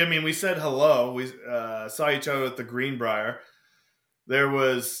said hello. We saw each other at the Greenbrier.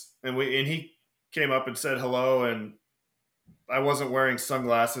 And he came up and said hello, and I wasn't wearing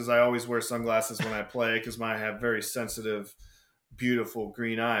sunglasses. I always wear sunglasses when I play because I have very sensitive, beautiful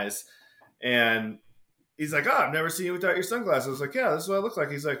green eyes. And he's like, I've never seen you without your sunglasses. I was like, yeah, this is what I look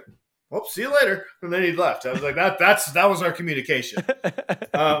like. He's like, well, see you later. And then he left. I was like, that was our communication.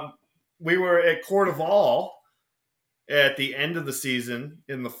 We were at Court of All at the end of the season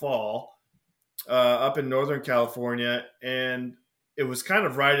in the fall, up in Northern California. And it was kind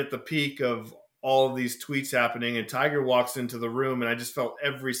of right at the peak of all of these tweets happening. And Tiger walks into the room, and I just felt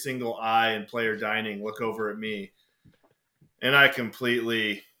every single eye in player dining look over at me. And I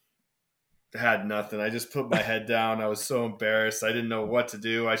completely had nothing. I just put my head down. I was so embarrassed. I didn't know what to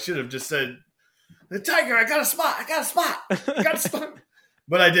do. I should have just said, Tiger, I got a spot.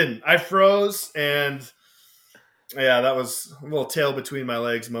 But I didn't. I froze, and yeah, that was a little tail between my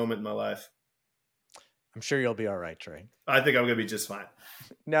legs moment in my life. I'm sure you'll be all right, Trey. I think I'm going to be just fine.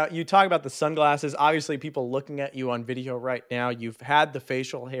 Now, you talk about the sunglasses. Obviously, people looking at you on video right now, you've had the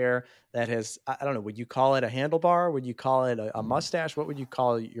facial hair that has, I don't know, would you call it a handlebar? Would you call it a mustache? What would you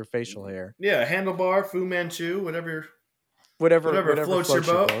call your facial hair? Yeah, handlebar, Fu Manchu, whatever floats your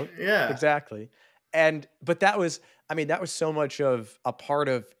boat. Yeah, exactly. But that was so much of a part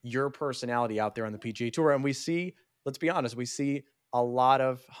of your personality out there on the PGA Tour. And we see let's be honest, we see a lot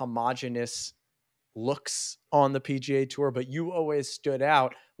of homogenous looks on the PGA Tour, but you always stood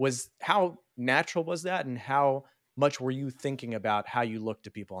out. How natural was that, and how much were you thinking about how you looked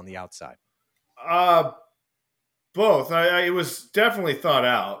to people on the outside? Uh, Both. It was definitely thought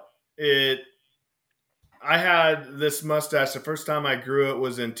out. I had this mustache. The first time I grew it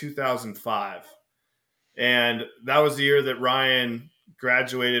was in 2005, and that was the year that Ryan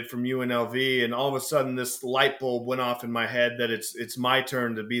graduated from UNLV. And all of a sudden, this light bulb went off in my head that it's my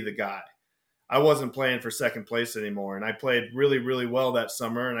turn to be the guy. I wasn't playing for second place anymore, and I played really, really well that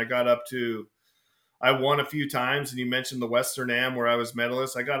summer. And I won a few times, and you mentioned the Western Am where I was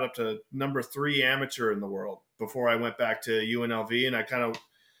medalist. I got up to number 3 amateur in the world before I went back to UNLV, and I kind of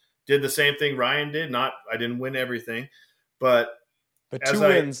did the same thing Ryan did. I didn't win everything, but two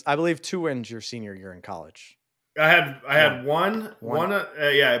wins, I believe 2 wins your senior year in college. I had one,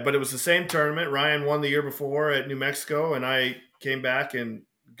 yeah, but it was the same tournament. Ryan won the year before at New Mexico, and I came back and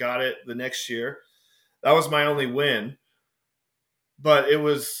got it the next year. That was my only win, but it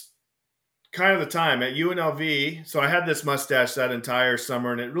was kind of the time at UNLV. So I had this mustache that entire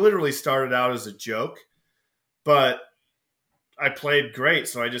summer, and it literally started out as a joke, but I played great,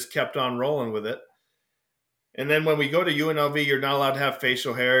 so I just kept on rolling with it. And then when we go to UNLV, you're not allowed to have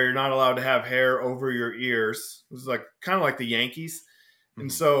facial hair. You're not allowed to have hair over your ears. It was like kind of like the Yankees. Mm-hmm.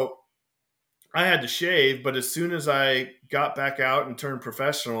 And so I had to shave, but as soon as I got back out and turned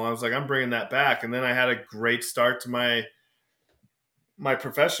professional, I was like, I'm bringing that back. And then I had a great start to my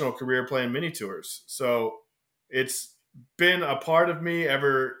professional career playing mini tours. So it's been a part of me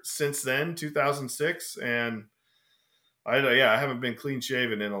ever since then, 2006. And I haven't been clean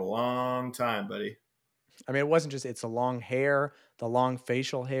shaven in a long time, buddy. I mean, it wasn't just, it's the long hair, the long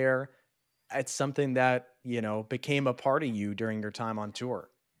facial hair. It's something that, became a part of you during your time on tour.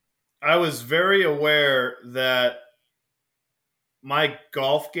 I was very aware that my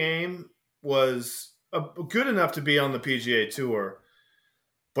golf game was good enough to be on the PGA Tour,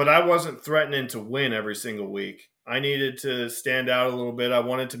 but I wasn't threatening to win every single week. I needed to stand out a little bit. I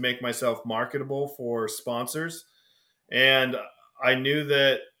wanted to make myself marketable for sponsors, and I knew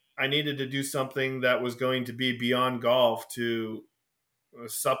that I needed to do something that was going to be beyond golf to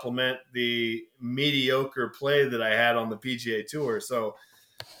supplement the mediocre play that I had on the PGA Tour. So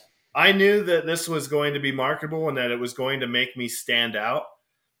I knew that this was going to be marketable and that it was going to make me stand out.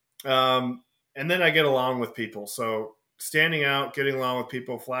 And then I get along with people. So standing out, getting along with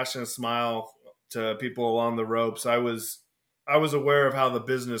people, flashing a smile to people along the ropes. I was aware of how the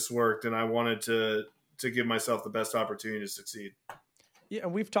business worked, and I wanted to give myself the best opportunity to succeed. Yeah,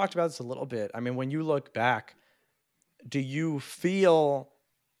 and we've talked about this a little bit. I mean, when you look back, do you feel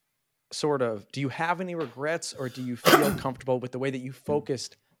do you have any regrets, or do you feel comfortable with the way that you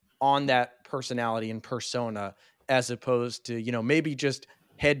focused on that personality and persona, as opposed to, maybe just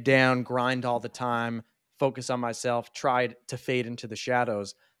head down, grind all the time, focus on myself, try to fade into the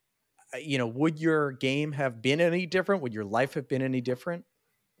shadows? Would your game have been any different? Would your life have been any different?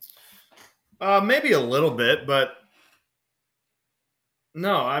 Maybe a little bit, but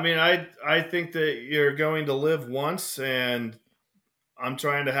no, I mean, I think that you're going to live once, and I'm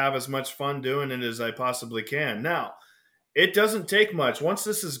trying to have as much fun doing it as I possibly can. Now, it doesn't take much. Once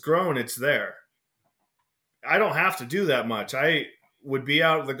this is grown, it's there. I don't have to do that much. I would be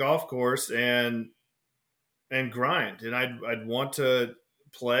out at the golf course and grind, and I'd want to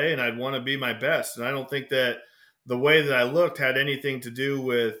play, and I'd want to be my best. And I don't think that the way that I looked had anything to do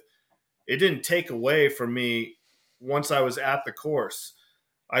with it. Didn't take away from me once I was at the course.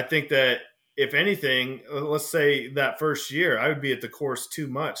 I think that if anything, let's say that first year, I would be at the course too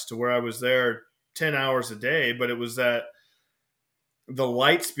much to where I was there 10 hours a day, but it was that the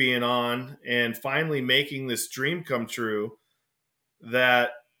lights being on and finally making this dream come true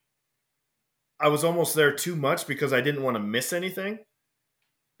that I was almost there too much because I didn't want to miss anything,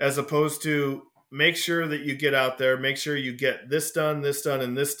 as opposed to make sure that you get out there, make sure you get this done,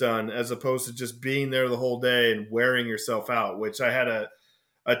 and this done, as opposed to just being there the whole day and wearing yourself out, which I had a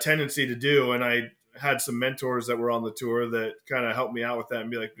tendency to do. And I had some mentors that were on the tour that kind of helped me out with that and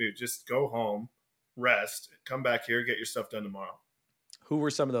be like, dude, just go home, rest, come back here, get your stuff done tomorrow. Who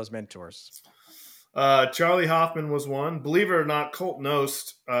were some of those mentors? Charlie Hoffman was one. Believe it or not, Colt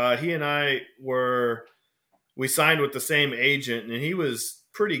Knost, he and I we signed with the same agent, and he was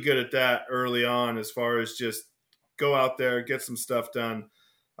pretty good at that early on as far as just go out there, get some stuff done.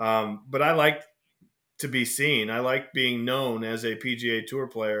 But I liked to be seen. I like being known as a PGA Tour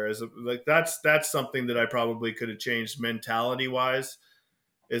player. That's something that I probably could have changed mentality wise,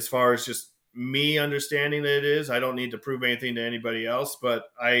 as far as just me understanding that it is. I don't need to prove anything to anybody else, but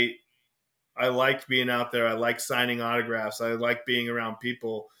I I liked being out there. I liked signing autographs. I liked being around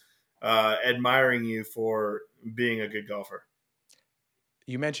people admiring you for being a good golfer.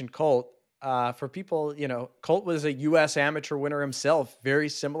 You mentioned Colt. For people, Colt was a U.S. amateur winner himself, very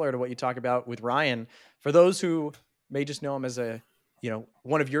similar to what you talk about with Ryan. For those who may just know him as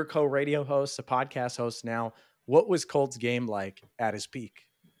one of your co-radio hosts, a podcast host now, what was Colt's game like at his peak?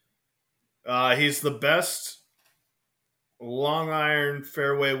 He's the best long iron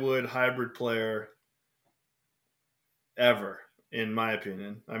fairway wood hybrid player ever, in my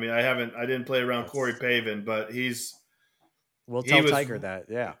opinion. I mean, I didn't play around Corey Pavin, but we'll tell Tiger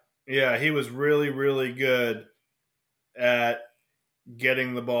that. Yeah, he was really, really good at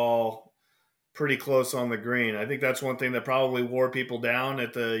getting the ball pretty close on the green. I think that's one thing that probably wore people down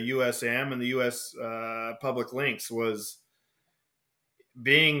at the USAM and the US public links was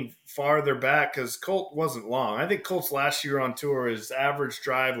being farther back, because Colt wasn't long. I think Colt's last year on tour, his average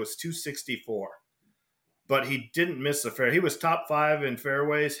drive was 264, but he didn't miss a fair. He was top 5 in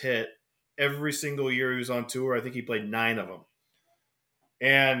fairways hit every single year he was on tour. I think he played 9 of them,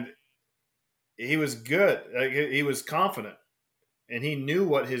 and he was good. He was confident, and he knew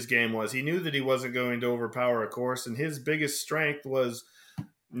what his game was. He knew that he wasn't going to overpower a course, and his biggest strength was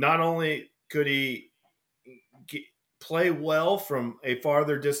not only could he play well from a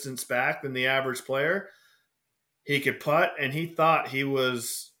farther distance back than the average player, he could putt, and he thought he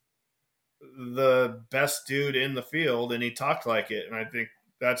was the best dude in the field, and he talked like it. And I think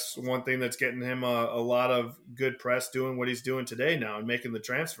that's one thing that's getting him a lot of good press doing what he's doing today now and making the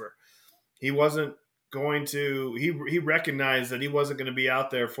transfer. He wasn't going to, he recognized that he wasn't going to be out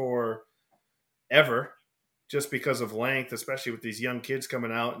there for ever just because of length, especially with these young kids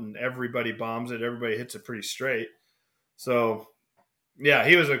coming out and everybody bombs it. Everybody hits it pretty straight. So, yeah,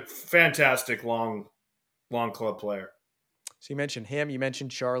 he was a fantastic long club player. So you mentioned him, you mentioned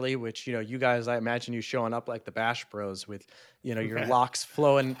Charlie, which, you guys, I imagine you showing up like the Bash Bros with, your locks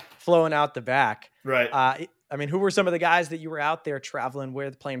flowing out the back. Right. I mean, who were some of the guys that you were out there traveling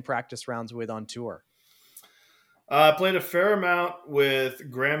with, playing practice rounds with on tour? I played a fair amount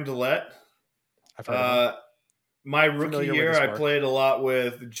with Graham Dillette. I've heard of him. My rookie year, I played a lot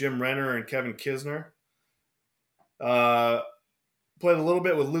with Jim Renner and Kevin Kisner. Played a little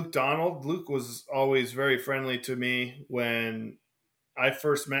bit with Luke Donald. Luke was always very friendly to me when I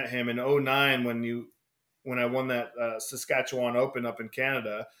first met him in 2009 when I won that Saskatchewan Open up in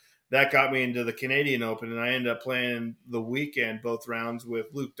Canada. That got me into the Canadian Open, and I ended up playing the weekend both rounds with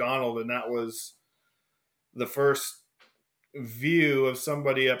Luke Donald, and that was the first view of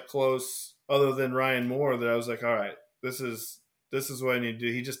somebody up close other than Ryan Moore that I was like, all right, this is what I need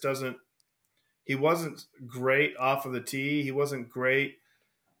to do. He wasn't great off of the tee. He wasn't great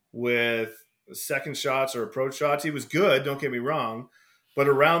with second shots or approach shots. He was good, don't get me wrong, but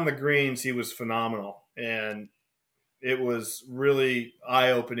around the greens, he was phenomenal. And it was really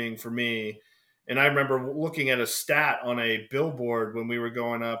eye-opening for me. And I remember looking at a stat on a billboard when we were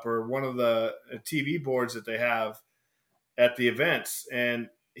going up, or one of the TV boards that they have at the events. And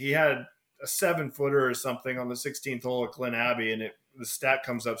he had a 7-footer or something on the 16th hole at Glen Abbey, and the stat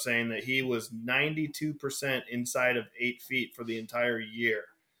comes up saying that he was 92% inside of 8 feet for the entire year.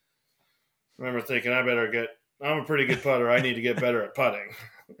 I remember thinking, I'm a pretty good putter. I need to get better at putting.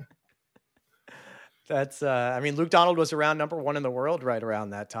 That's, Luke Donald was around number 1 in the world right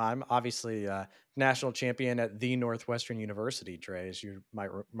around that time. Obviously, national champion at the Northwestern University, Trey, as you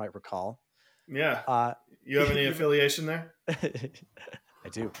might recall. Yeah. You have any affiliation there? I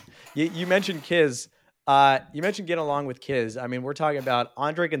do. You mentioned Kiz. You mentioned getting along with Kiz. I mean, we're talking about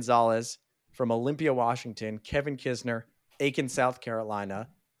Andres Gonzales from Olympia, Washington, Kevin Kisner, Aiken, South Carolina.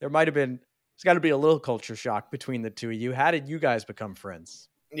 There's got to be a little culture shock between the two of you. How did you guys become friends?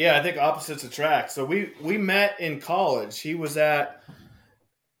 Yeah, I think opposites attract. So we met in college. He was at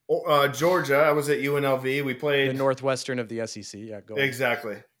Georgia. I was at UNLV. We played the Northwestern of the SEC. Yeah, go on.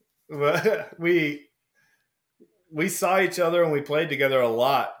 Exactly. We saw each other and we played together a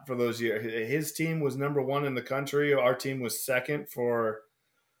lot for those years. His team was number 1 in the country. Our team was second for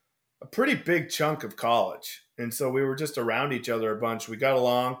a pretty big chunk of college. And so we were just around each other a bunch. We got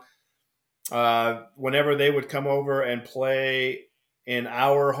along. Whenever they would come over and play in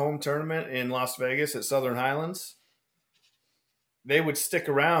our home tournament in Las Vegas at Southern Highlands, they would stick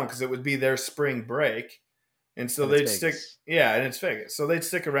around because it would be their spring break. And so they'd stick. Yeah, and it's Vegas. So they'd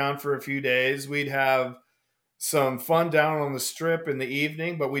stick around for a few days. We'd have some fun down on the strip in the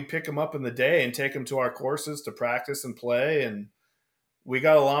evening, but we'd pick them up in the day and take them to our courses to practice and play. And we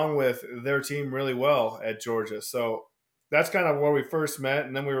got along with their team really well at Georgia. So that's kind of where we first met.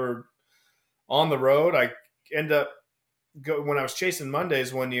 And then we were on the road. I ended up when I was chasing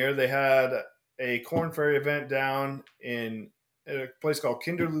Mondays one year, they had a Corn Ferry event down in a place called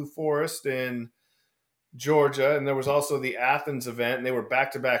Kinderloo Forest in Georgia, and there was also the Athens event, and they were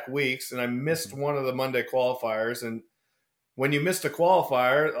back-to-back weeks, and I missed one of the Monday qualifiers. And when you missed a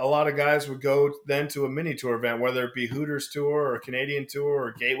qualifier, a lot of guys would go then to a mini tour event, whether it be Hooters Tour or Canadian Tour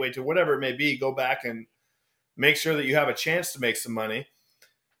or Gateway Tour, whatever it may be. Go back and make sure that you have a chance to make some money.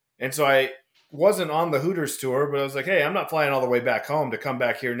 And so I wasn't on the Hooters Tour, but I was like, hey, I'm not flying all the way back home to come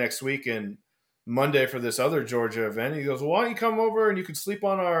back here next week and Monday for this other Georgia event. He goes, well, why don't you come over and you can sleep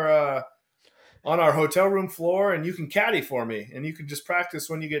on our hotel room floor and you can caddy for me and you can just practice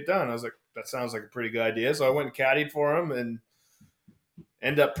when you get done. I was like, that sounds like a pretty good idea. So I went and caddied for him and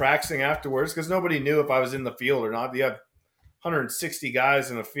ended up practicing afterwards because nobody knew if I was in the field or not. You have 160 guys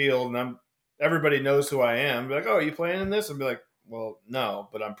in a field and everybody knows who I am. Be like, oh, are you playing in this? And be like, well, no,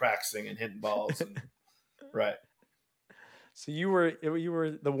 but I'm practicing and hitting balls. And, right. So you were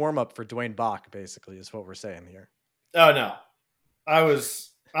the warm up for Dwayne Bach, basically, is what we're saying here. Oh no, I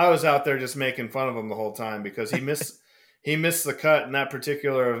was out there just making fun of him the whole time because he missed the cut in that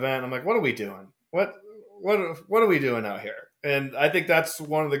particular event. I'm like, what are we doing? What are we doing out here? And I think that's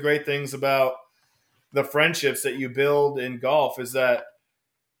one of the great things about the friendships that you build in golf is that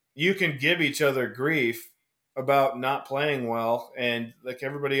you can give each other grief about not playing well, and like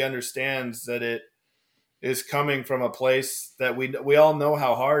everybody understands that it is coming from a place that we all know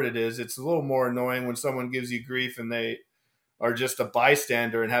how hard it is. It's a little more annoying when someone gives you grief and they are just a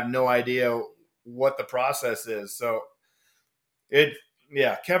bystander and have no idea what the process is. So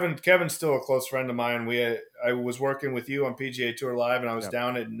Kevin's still a close friend of mine. I was working with you on PGA Tour Live, and I was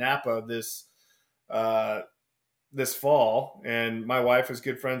down at Napa this fall, and my wife is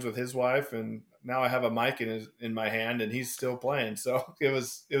good friends with his wife, and now I have a mic in my hand, and he's still playing. So it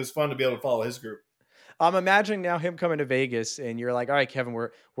was fun to be able to follow his group. I'm imagining now him coming to Vegas, and you're like, all right, Kevin, we're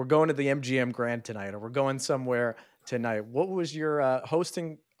going to the MGM Grand tonight, or we're going somewhere tonight. What was your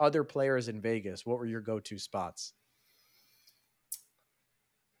hosting other players in Vegas? What were your go-to spots?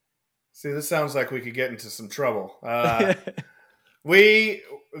 See, this sounds like we could get into some trouble. The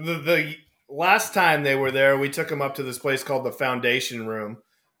last time they were there, we took them up to this place called the Foundation Room,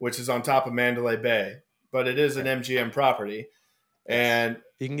 which is on top of Mandalay Bay, but it is an MGM property. And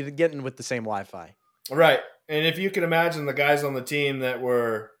you can get in with the same Wi-Fi. Right. And if you can imagine the guys on the team that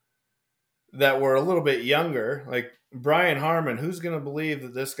were a little bit younger, like Brian Harmon, who's going to believe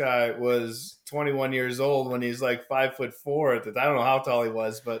that this guy was 21 years old when he's like 5'4"? I don't know how tall he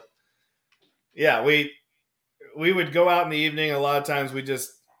was, but yeah, we would go out in the evening. A lot of times we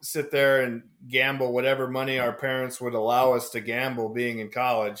just sit there and gamble whatever money our parents would allow us to gamble being in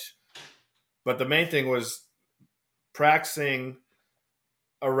college. But the main thing was practicing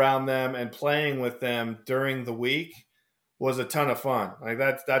around them and playing with them during the week was a ton of fun. Like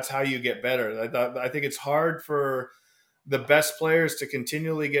that's how you get better. I think it's hard for the best players to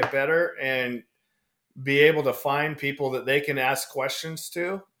continually get better and be able to find people that they can ask questions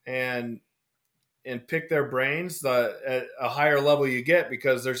to and pick their brains at a higher level you get,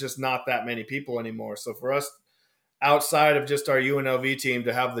 because there's just not that many people anymore. So for us, outside of just our UNLV team,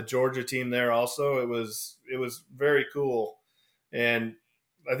 to have the Georgia team there also, it was very cool. And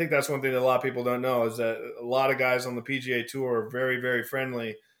I think that's one thing that a lot of people don't know is that a lot of guys on the PGA Tour are very, very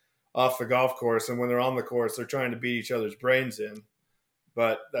friendly off the golf course. And when they're on the course, they're trying to beat each other's brains in.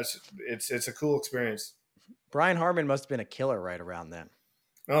 But it's a cool experience. Brian Harmon must have been a killer right around then.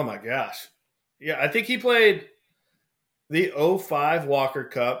 Oh, my gosh. Yeah, I think he played the 05 Walker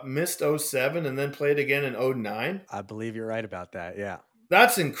Cup, missed 07, and then played again in 09. I believe you're right about that, yeah.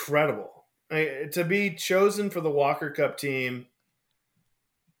 That's incredible. To be chosen for the Walker Cup team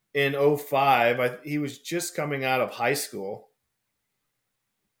in 05, he was just coming out of high school.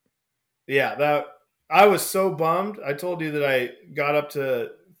 Yeah, I was so bummed. I told you that I got up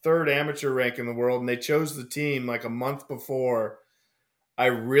to third amateur rank in the world, and they chose the team like a month before I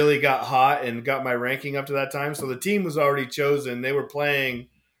really got hot and got my ranking up to that time. So the team was already chosen. They were playing.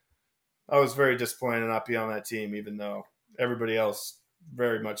 I was very disappointed to not be on that team, even though everybody else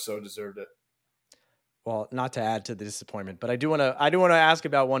very much so deserved it. Well, not to add to the disappointment, but I do want to ask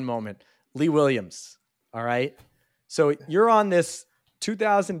about one moment. Lee Williams. All right. So you're on this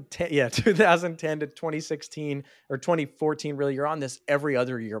 2010 to 2016 or 2014, really. You're on this every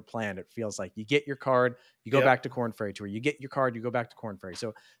other year plan. It feels like you get your card, you go back to Corn Ferry Tour. You get your card, you go back to Corn Ferry.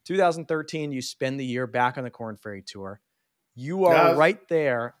 So 2013, you spend the year back on the Corn Ferry Tour. You are right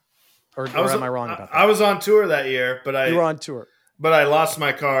there. Or am I wrong about that? I was on tour that year, but you were on tour. But I lost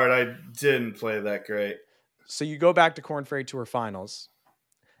my card. I didn't play that great. So you go back to Corn Ferry Tour Finals.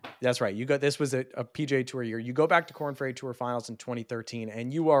 That's right. This was a PGA Tour year. You go back to Corn Ferry Tour Finals in 2013,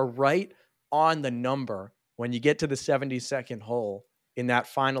 and you are right on the number when you get to the 72nd hole in that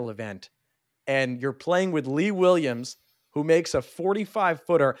final event, and you're playing with Lee Williams, who makes a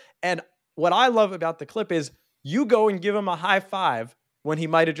 45-footer. And what I love about the clip is you go and give him a high five when he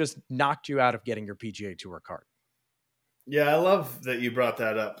might have just knocked you out of getting your PGA Tour card. Yeah, I love that you brought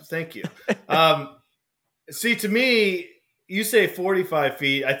that up. Thank you. See, to me, you say 45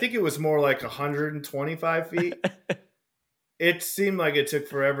 feet. I think it was more like 125 feet. It seemed like it took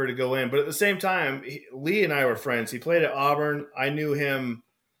forever to go in. But at the same time, Lee and I were friends. He played at Auburn. I knew him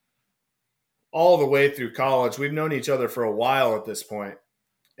all the way through college. We've known each other for a while at this point.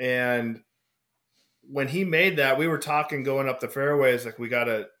 And when he made that, we were talking going up the fairways, like we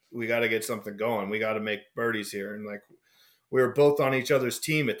gotta get something going. We gotta make birdies here. And like we were both on each other's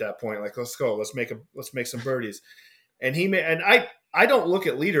team at that point. Like, let's go, let's make some birdies. And he made, and I don't look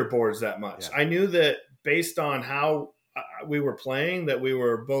at leaderboards that much. Yeah. I knew that based on how we were playing, that we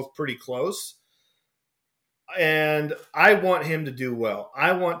were both pretty close. And I want him to do well.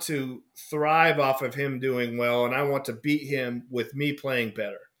 I want to thrive off of him doing well, and I want to beat him with me playing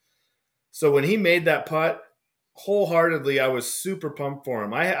better. So when he made that putt, wholeheartedly, I was super pumped for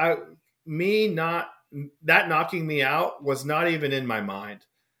him. That knocking me out was not even in my mind.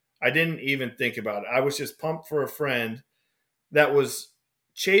 I didn't even think about it. I was just pumped for a friend that was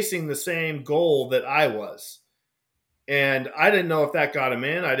chasing the same goal that I was. And I didn't know if that got him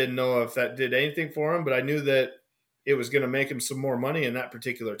in. I didn't know if that did anything for him, but I knew that it was going to make him some more money in that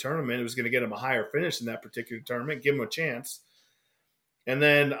particular tournament. It was going to get him a higher finish in that particular tournament, give him a chance. And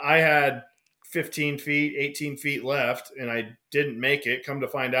then I had 15 feet, 18 feet left, and I didn't make it. Come to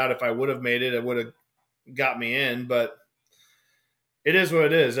find out, if I would have made it, it would have got me in. But it is what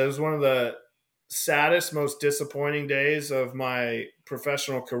it is. It was one of the saddest, most disappointing days of my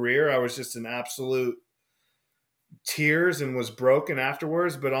professional career. I was just in absolute tears and was broken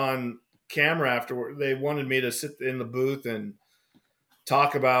afterwards. But on camera afterward, they wanted me to sit in the booth and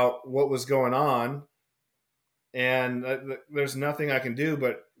talk about what was going on. And there's nothing I can do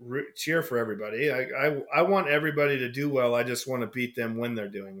but cheer for everybody. I want everybody to do well. I just want to beat them when they're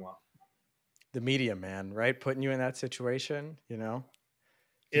doing well. The media, man, right? Putting you in that situation, you know?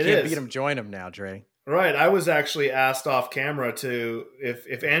 You can't beat them, join them now, Dre. Right. I was actually asked off camera to,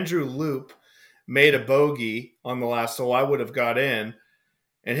 if Andrew Loop made a bogey on the last hole, I would have got in.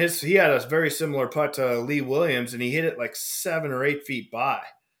 And he had a very similar putt to Lee Williams, and he hit it like 7 or 8 feet by.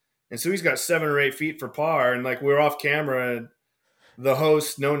 And so he's got 7 or 8 feet for par. And like, we're off camera, and the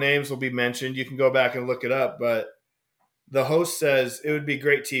host, no names will be mentioned. You can go back and look it up. But the host says it would be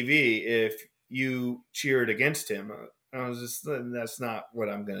great TV if you cheered against him. I was just, that's not what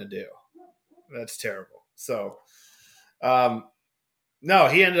I'm going to do. That's terrible. So, no,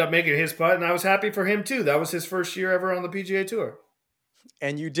 he ended up making his putt, and I was happy for him too. That was his first year ever on the PGA Tour.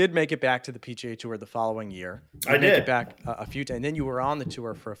 And you did make it back to the PGA Tour the following year. I did. Make it back a few times, and then you were on the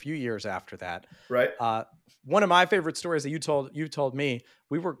tour for a few years after that. Right. One of my favorite stories that you told me,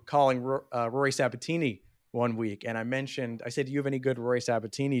 we were calling Rory Sabatini one week, and I said, do you have any good Rory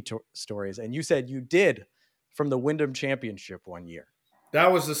Sabatini stories? And you said you did, from the Wyndham Championship one year.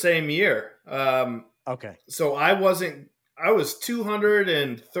 That was the same year. Okay. So I was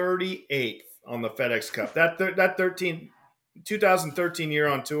 238th on the FedEx Cup. That 2013 year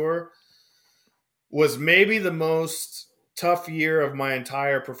on tour was maybe the most tough year of my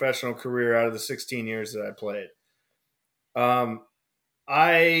entire professional career out of the 16 years that I played.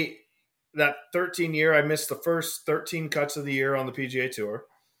 That 13 year, I missed the first 13 cuts of the year on the PGA Tour,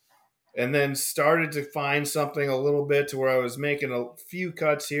 and then started to find something a little bit to where I was making a few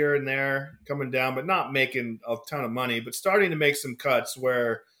cuts here and there, coming down, but not making a ton of money, but starting to make some cuts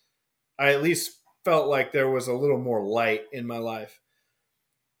where I at least felt like there was a little more light in my life.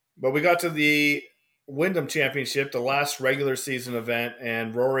 But we got to the Wyndham Championship, the last regular season event,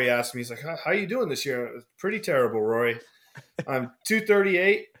 and Rory asked me, he's like, how are you doing this year? It's pretty terrible, Rory. I'm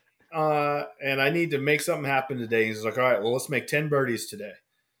 238, and I need to make something happen today. He's like, all right, well, let's make 10 birdies today.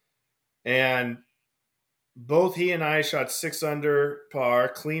 And both he and I shot 6 under par,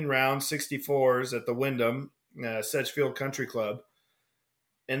 clean round, 64s at the Wyndham, Sedgefield Country Club.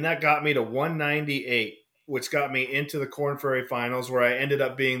 And that got me to 198, which got me into the Korn Ferry Finals, where I ended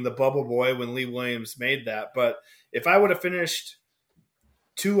up being the bubble boy when Lee Williams made that. But if I would have finished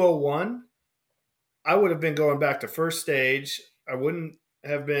 201, I would have been going back to first stage. I wouldn't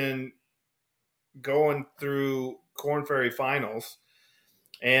have been going through Korn Ferry Finals.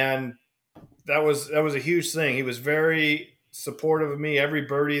 And that was a huge thing. He was very supportive of me. Every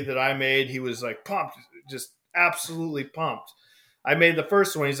birdie that I made, he was like pumped, just absolutely pumped. I made the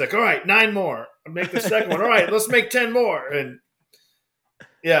first one. He's like, all right, 9 more. I make the second one. All right, let's make 10 more. And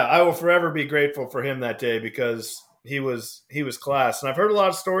Yeah, I will forever be grateful for him that day because he was class. And I've heard a lot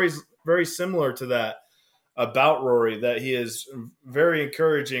of stories very similar to that about Rory, that he is very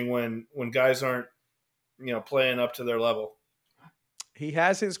encouraging when guys aren't, playing up to their level. He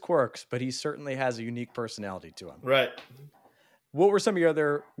has his quirks, but he certainly has a unique personality to him. Right. What were some of your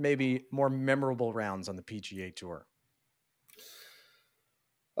other maybe more memorable rounds on the PGA Tour?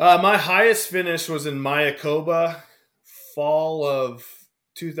 My highest finish was in Mayakoba, fall of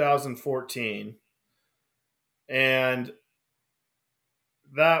 2014. And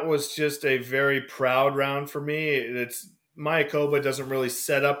that was just a very proud round for me. Mayakoba doesn't really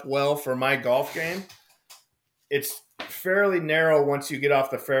set up well for my golf game. It's fairly narrow once you get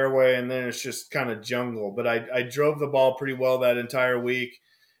off the fairway, and then it's just kind of jungle. But I drove the ball pretty well that entire week,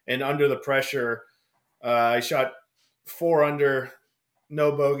 and under the pressure, I shot 4 under,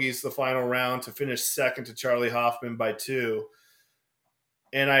 no bogeys the final round to finish second to Charlie Hoffman by 2.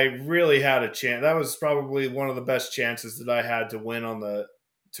 And I really had a chance. That was probably one of the best chances that I had to win on the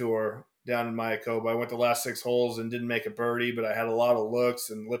tour down in Mayakoba. I went the last 6 holes and didn't make a birdie, but I had a lot of looks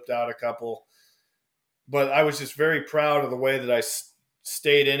and lipped out a couple. But I was just very proud of the way that I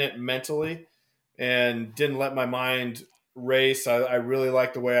stayed in it mentally and didn't let my mind race. I really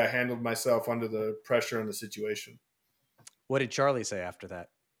liked the way I handled myself under the pressure in the situation. What did Charlie say after that?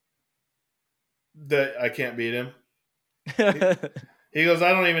 That I can't beat him. He goes,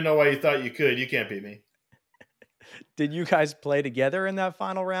 I don't even know why you thought you could. You can't beat me. Did you guys play together in that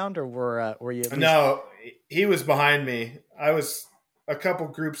final round, or were you? No, he was behind me. I was a couple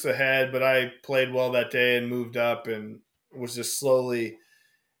groups ahead, but I played well that day and moved up and was just slowly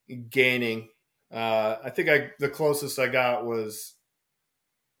gaining. I think the closest I got was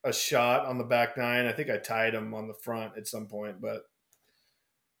a shot on the back 9. I think I tied him on the front at some point, but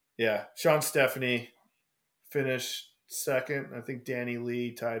yeah, Sean Stephanie finished second. I think Danny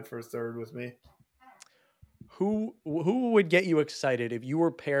Lee tied for third with me. Who would get you excited if you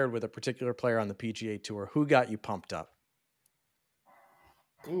were paired with a particular player on the PGA Tour? Who got you pumped up?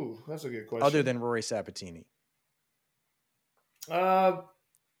 Ooh, that's a good question. Other than Rory Sabatini. Could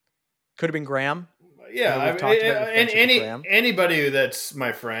have been Graham. Yeah, anybody that's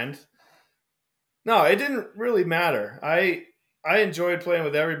my friend. No, it didn't really matter. I enjoyed playing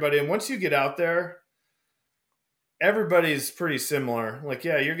with everybody, and once you get out there, everybody's pretty similar. Like,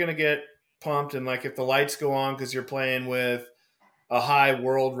 yeah, you're gonna get pumped, and like if the lights go on because you're playing with a high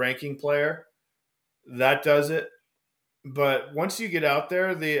world ranking player, that does it. But once you get out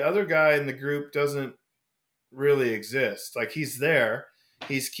there, the other guy in the group doesn't really exist. Like, he's there,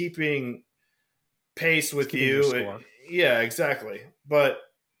 he's keeping pace with you. Yeah, exactly. But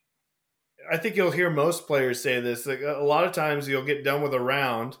I think you'll hear most players say this. Like, a lot of times you'll get done with a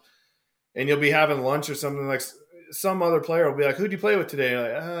round and you'll be having lunch or something, like some other player will be like, who'd you play with today? And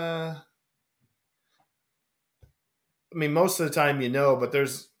you're like, I mean, most of the time, but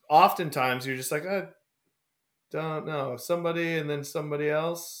there's oftentimes you're just like, I don't know, somebody and then somebody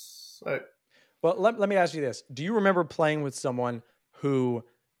else. Well, let me ask you this. Do you remember playing with someone who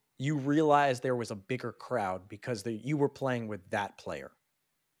you realized there was a bigger crowd because you were playing with that player?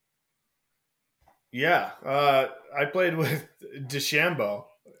 Yeah. I played with DeChambeau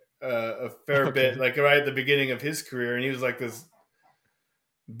a fair bit, like right at the beginning of his career, and he was like this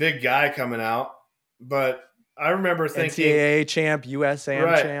big guy coming out. But I remember thinking, NCAA champ,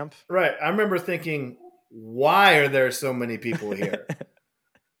 USAM champ. Right. I remember thinking, why are there so many people here?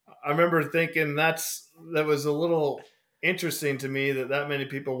 I remember thinking that was a little interesting to me that many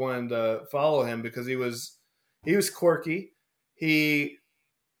people wanted to follow him because he was quirky. He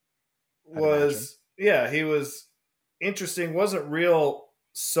was interesting. Wasn't real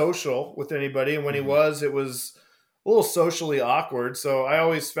social with anybody, and when he was, it was a little socially awkward. So I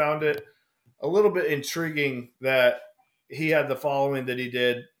always found it a little bit intriguing that he had the following that he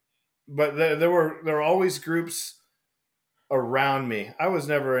did. But there were always groups around me. I was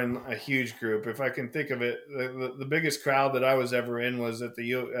never in a huge group. If I can think of it, the biggest crowd that I was ever in was at the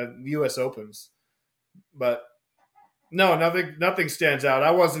U.S. Opens. But no, nothing stands out.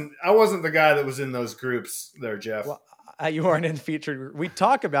 I wasn't the guy that was in those groups there, Jeff. Well, you weren't in featured. We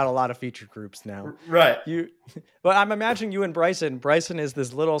talk about a lot of featured groups now, right? But I'm imagining you and Bryson. Bryson is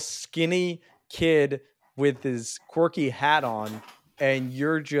this little skinny kid with his quirky hat on, and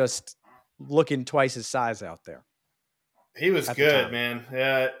you're just looking twice his size out there. He was good, man.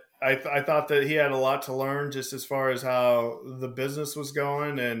 Yeah, I thought that he had a lot to learn just as far as how the business was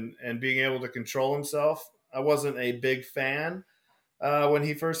going and being able to control himself. I wasn't a big fan when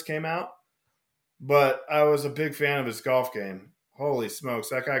he first came out, but I was a big fan of his golf game. Holy smokes,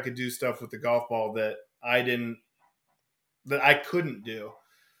 that guy could do stuff with the golf ball that I couldn't do.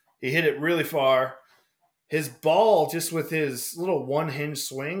 He hit it really far. His ball, just with his little one hinge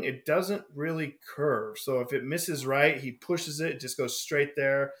swing, it doesn't really curve. So if it misses right, he pushes it, it just goes straight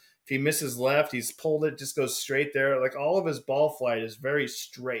there. If he misses left, he's pulled it, just goes straight there. Like all of his ball flight is very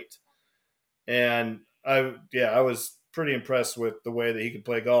straight. And I was pretty impressed with the way that he could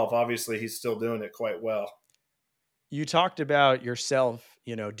play golf. Obviously, he's still doing it quite well. You talked about yourself,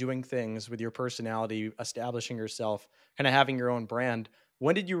 doing things with your personality, establishing yourself, kind of having your own brand.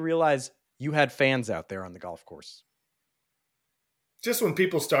 When did you realize you had fans out there on the golf course? Just when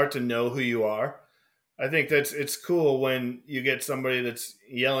people start to know who you are. I think it's cool when you get somebody that's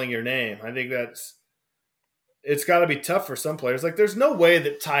yelling your name. I think it's got to be tough for some players. Like there's no way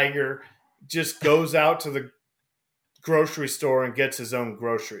that Tiger just goes out to the grocery store and gets his own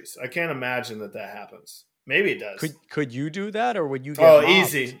groceries. I can't imagine that happens. Maybe it does. Could you do that, or would you get mobbed?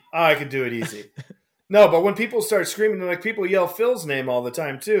 Easy. I could do it easy. No, but when people start screaming, like people yell Phil's name all the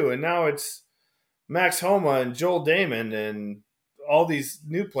time too, and now it's Max Homa and Joel Damon and all these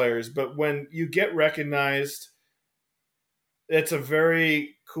new players. But when you get recognized, it's a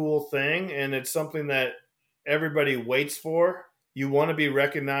very cool thing, and it's something that everybody waits for. You want to be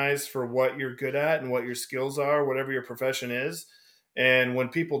recognized for what you're good at and what your skills are, whatever your profession is. And when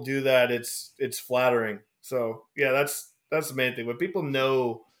people do that, it's flattering. So yeah, that's the main thing. When people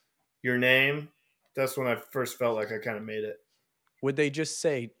know your name, that's when I first felt like I kind of made it. Would they just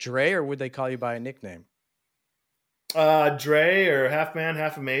say Dre, or would they call you by a nickname? Dre, or Half Man,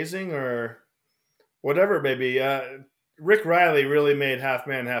 Half Amazing, or whatever it may be. Rick Riley really made Half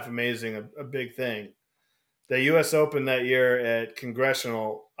Man, Half Amazing a big thing. The U.S. Open that year at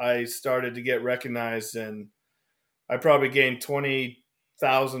Congressional, I started to get recognized, and I probably gained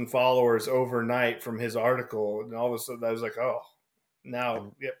 20,000 followers overnight from his article. And all of a sudden, I was like, oh,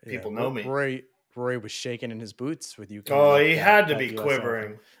 now people know me. Rory was shaking in his boots with you. Oh, he had to be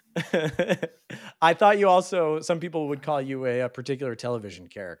quivering. I thought some people would call you a particular television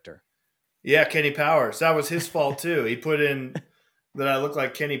character. Yeah, Kenny Powers. That was his fault too. He put in that I look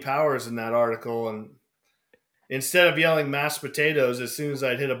like Kenny Powers in that article, and instead of yelling mashed potatoes, as soon as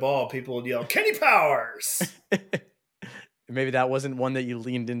I'd hit a ball, people would yell Kenny Powers. Maybe that wasn't one that you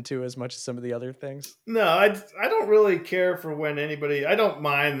leaned into as much as some of the other things. No, I don't really care for when anybody. I don't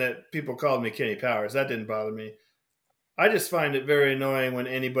mind that people called me Kenny Powers. That didn't bother me. I just find it very annoying when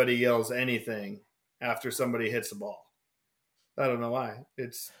anybody yells anything after somebody hits a ball. I don't know why.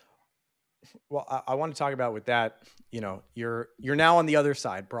 Well, I want to talk about with that. You're now on the other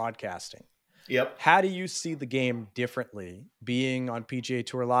side, broadcasting. Yep. How do you see the game differently, being on PGA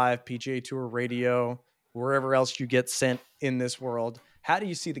Tour Live, PGA Tour Radio, wherever else you get sent in this world? How do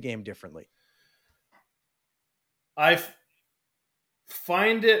you see the game differently? I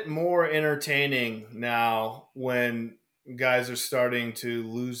find it more entertaining now when guys are starting to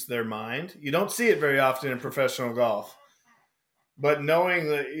lose their mind. You don't see it very often in professional golf. But knowing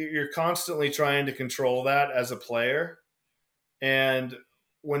that you're constantly trying to control that as a player, and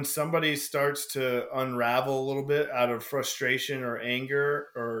when somebody starts to unravel a little bit out of frustration or anger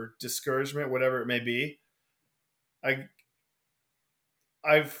or discouragement, whatever it may be,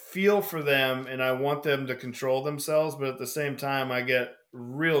 I feel for them and I want them to control themselves, but at the same time, I get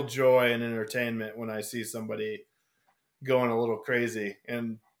real joy and entertainment when I see somebody going a little crazy.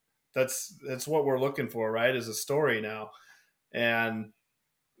 And that's what we're looking for, right? Is a story now. And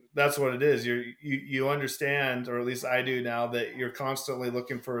that's what it is. You understand, or at least I do now, that you're constantly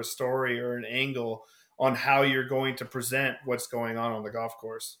looking for a story or an angle on how you're going to present what's going on the golf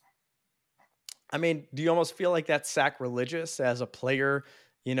course. I mean, do you almost feel like that's sacrilegious as a player?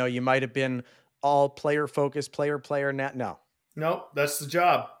 You might have been all player focused, player. No, that's the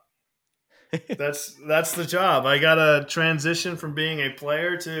job. that's the job. I got to transition from being a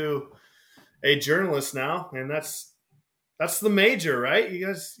player to a journalist now, and that's the major, right?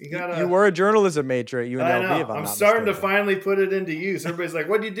 You gotta. You were a journalism major at UNLV. I'm starting to finally put it into use. Everybody's like,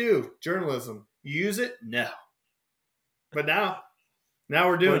 "What do you do? Journalism? You use it? No." But now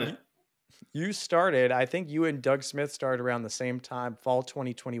we're doing it. You started. I think you and Doug Smith started around the same time, fall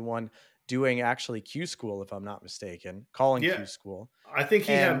 2021, doing actually Q School, if I'm not mistaken, calling Q School. I think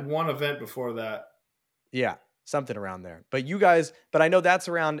he had one event before that. Yeah, something around there. But you guys, I know that's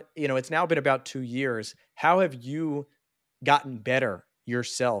around. It's now been about 2 years. How have you gotten better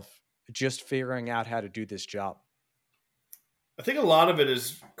yourself just figuring out how to do this job? I think a lot of it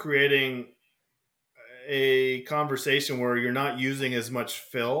is creating a conversation where you're not using as much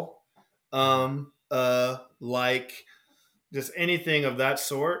fill, like just anything of that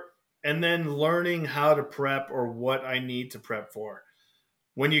sort, and then learning how to prep or what I need to prep for.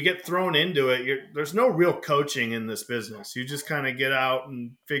 when you get thrown into it, there's no real coaching in this business. You just kind of get out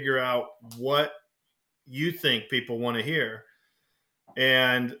and figure out what you think people want to hear.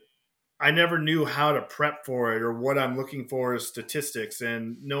 And I never knew how to prep for it or what I'm looking for as statistics,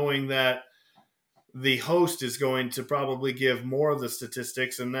 and knowing that the host is going to probably give more of the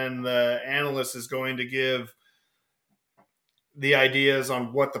statistics, and then the analyst is going to give the ideas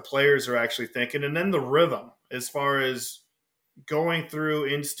on what the players are actually thinking, and then the rhythm as far as going through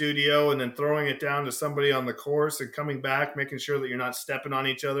in studio and then throwing it down to somebody on the course and coming back, making sure that you're not stepping on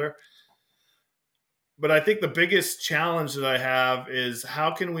each other. But I think the biggest challenge that I have is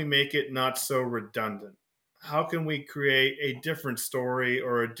how can we make it not so redundant? How can we create a different story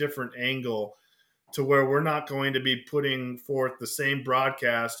or a different angle to where we're not going to be putting forth the same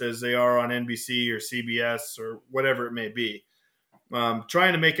broadcast as they are on NBC or CBS or whatever it may be?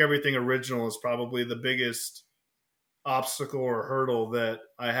 Trying to make everything original is probably the biggest obstacle or hurdle that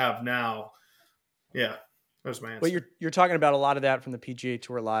I have now. Yeah, that's my answer. Well, you're talking about a lot of that from the PGA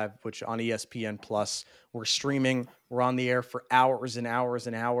Tour Live, which on ESPN Plus, we're streaming. We're on the air for hours and hours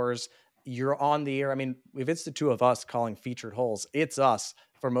and hours. You're on the air. I mean, if it's the two of us calling featured holes, it's us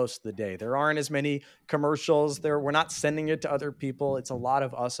for most of the day. There aren't as many commercials there. We're not sending it to other people. It's a lot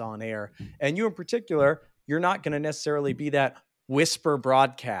of us on air. And you in particular, you're not going to necessarily be that whisper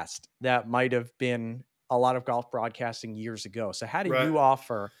broadcast that might have been a lot of golf broadcasting years ago. So how do you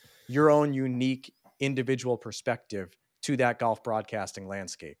offer your own unique individual perspective to that golf broadcasting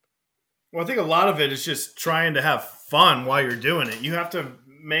landscape? Well, I think a lot of it is just trying to have fun while you're doing it. You have to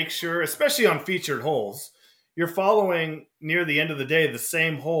make sure, especially on featured holes, you're following near the end of the day the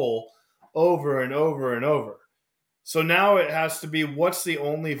same hole over and over and over. So now it has to be, what's the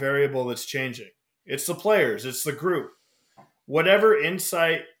only variable that's changing? It's the players, it's the group. Whatever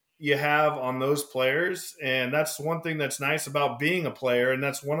insight you have on those players, and that's one thing that's nice about being a player, and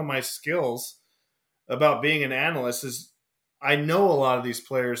that's one of my skills about being an analyst, is I know a lot of these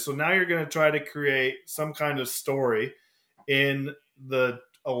players. So now you're going to try to create some kind of story in the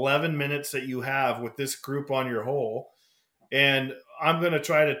 11 minutes that you have with this group on your hole. And I'm going to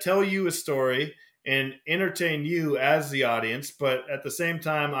try to tell you a story and entertain you as the audience. But at the same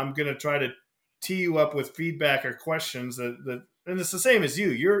time, I'm going to try to tee you up with feedback or questions and it's the same as you.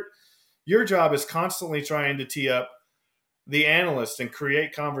 Your job is constantly trying to tee up the analyst and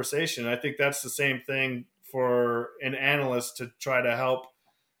create conversation. I think that's the same thing for an analyst, to try to help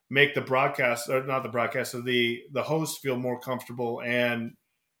make the broadcast, or not the broadcaster, the host feel more comfortable and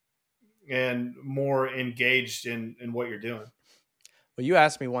more engaged in what you're doing. Well, you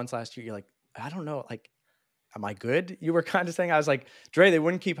asked me once last year, you're like, I don't know, like, am I good? You were kind of saying, I was like, Dre, they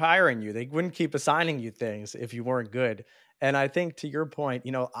wouldn't keep hiring you. They wouldn't keep assigning you things if you weren't good. And I think to your point,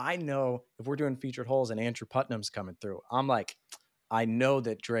 I know if we're doing featured holes and Andrew Putnam's coming through, I'm like, I know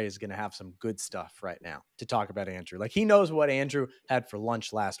that Dre is going to have some good stuff right now to talk about Andrew. Like, he knows what Andrew had for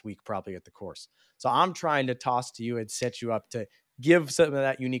lunch last week, probably at the course. So I'm trying to toss to you and set you up to give some of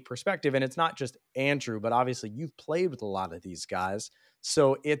that unique perspective. And it's not just Andrew, but obviously you've played with a lot of these guys.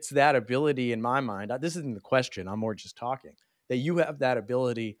 So it's that ability in my mind. This isn't the question, I'm more just talking, that you have that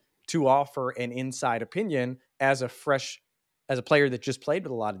ability to offer an inside opinion as a player that just played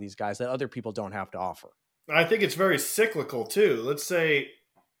with a lot of these guys that other people don't have to offer. I think it's very cyclical too. Let's say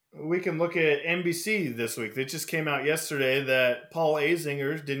we can look at NBC this week. It just came out yesterday that Paul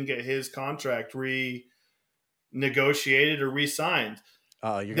Azinger didn't get his contract renegotiated or re-signed.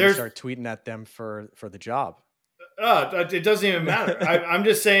 You're going to start tweeting at them for the job. It doesn't even matter. I'm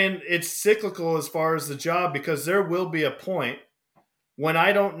just saying it's cyclical as far as the job, because there will be a point when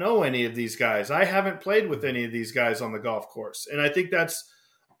I don't know any of these guys. I haven't played with any of these guys on the golf course. And I think that's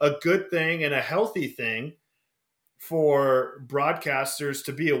a good thing and a healthy thing for broadcasters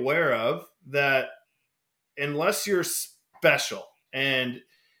to be aware of, that unless you're special and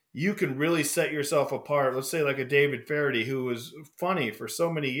you can really set yourself apart, let's say like a David Faraday, who was funny for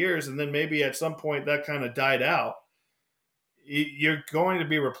so many years, and then maybe at some point that kind of died out, you're going to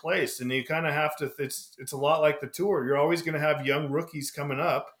be replaced. And you kind of have to, it's a lot like the tour. You're always going to have young rookies coming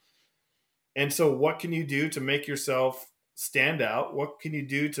up. And so what can you do to make yourself stand out? What can you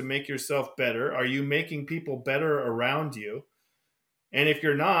do to make yourself better? Are you making people better around you? And if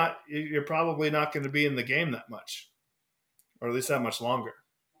you're not, you're probably not going to be in the game that much, or at least that much longer.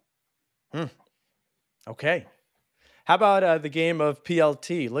 Okay. How about the game of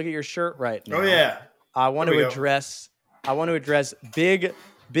PLT? Look at your shirt right now. Oh yeah. I want to address big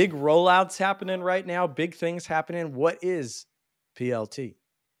rollouts happening right now. Big things happening. What is PLT?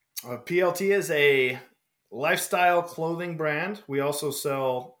 PLT is a lifestyle clothing brand. We also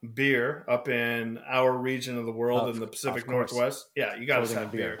sell beer up in our region of the world in the Of Pacific course. Northwest. Yeah, you got to Clothing and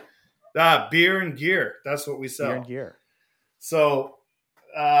have beer. beer. Beer and gear. That's what we Beer and sell. gear. So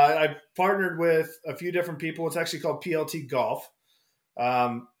I partnered with a few different people. It's actually called PLT Golf.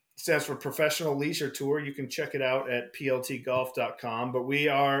 Stands for Professional Leisure Tour. You can check it out at pltgolf.com. But we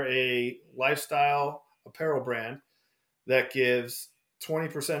are a lifestyle apparel brand that gives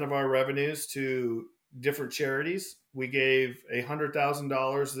 20% of our revenues to different charities. We gave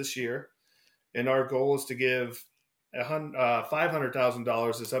 $100,000 this year, and our goal is to give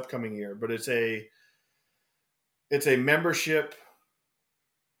 $500,000 this upcoming year. But it's a membership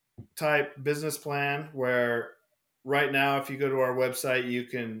type business plan where right now, if you go to our website, you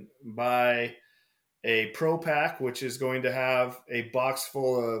can buy a pro pack, which is going to have a box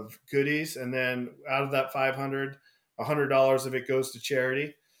full of goodies. And then out of that $100 of it goes to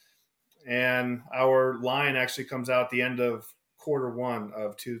charity. And our line actually comes out at the end of Q1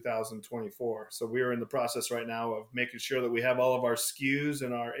 of 2024. So we are in the process right now of making sure that we have all of our SKUs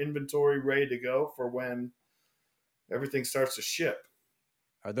and our inventory ready to go for when everything starts to ship.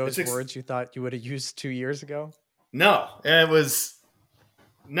 Are those words you thought you would have used 2 years ago? No, it was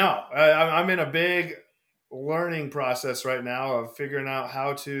no. I'm in a big learning process right now of figuring out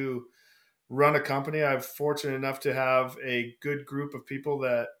how to run a company. I'm fortunate enough to have a good group of people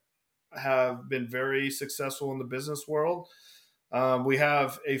that have been very successful in the business world. We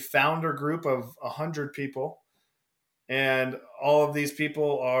have a founder group of 100 people, and all of these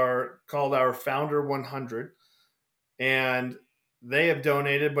people are called our Founder 100, and they have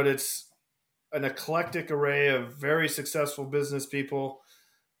donated, but it's an eclectic array of very successful business people,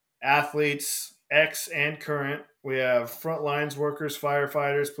 athletes, ex and current. We have front lines workers,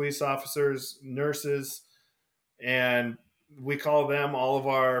 firefighters, police officers, nurses, and we call them all of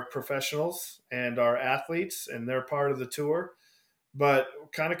our professionals and our athletes, and they're part of the tour. But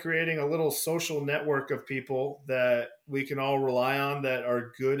kind of creating a little social network of people that we can all rely on that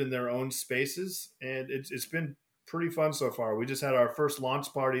are good in their own spaces. And it's been pretty fun so far. We just had our first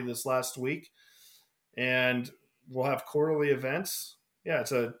launch party this last week, and we'll have quarterly events. Yeah,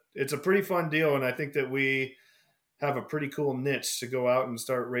 it's a pretty fun deal, and I think that we have a pretty cool niche to go out and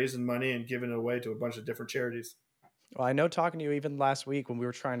start raising money and giving it away to a bunch of different charities. Well, I know talking to you even last week when we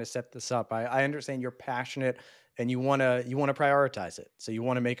were trying to set this up, I understand you're passionate and you want to prioritize it. So you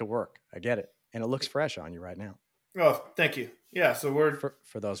want to make it work. I get it. And it looks fresh on you right now. Oh, thank you. Yeah, so we're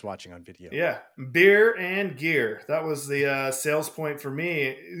for those watching on video. Yeah, beer and gear. That was the sales point for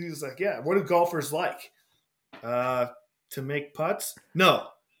me. He was like, "Yeah, what do golfers like? To make putts? No,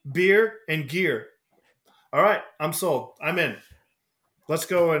 beer and gear. All right, I'm sold. I'm in. Let's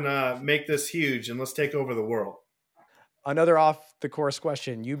go and make this huge, and let's take over the world." Another off the course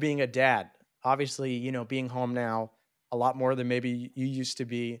question: you being a dad, obviously, being home now a lot more than maybe you used to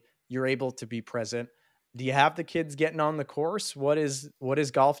be. You're able to be present. Do you have the kids getting on the course? What is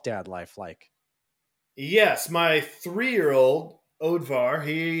golf dad life like? Yes, my 3-year-old Odvar,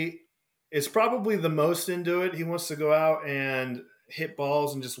 he is probably the most into it. He wants to go out and hit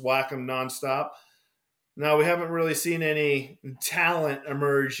balls and just whack them nonstop. Now, we haven't really seen any talent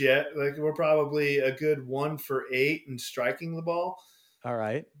emerge yet. Like, we're probably a good 1 for 8 in striking the ball. All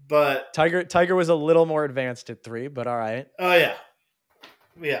right. But Tiger was a little more advanced at 3, but all right. Oh, yeah.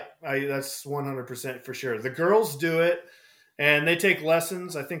 Yeah, that's 100% for sure. The girls do it, and they take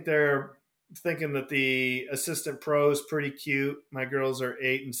lessons. I think they're thinking that the assistant pro is pretty cute. My girls are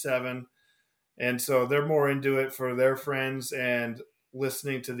 8 and 7, and so they're more into it for their friends and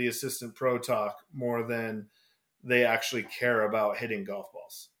listening to the assistant pro talk more than they actually care about hitting golf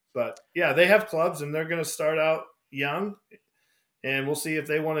balls. But yeah, they have clubs, and they're going to start out young, and we'll see if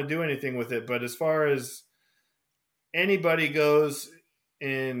they want to do anything with it. But as far as anybody goes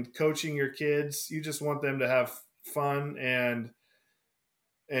in coaching your kids, you just want them to have fun and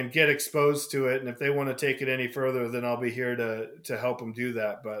get exposed to it. And if they want to take it any further, then I'll be here to help them do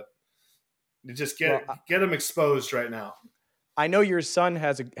that. But just get them exposed right now. I know your son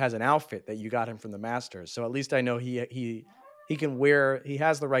has an outfit that you got him from the Masters, so at least I know he can wear. He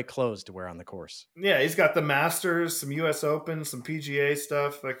has the right clothes to wear on the course. Yeah, he's got the Masters, some U.S. Open, some PGA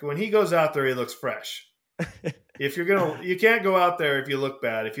stuff. Like, when he goes out there, he looks fresh. If you can't go out there if you look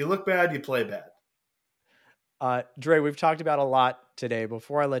bad. If you look bad, you play bad. Dre, we've talked about a lot today.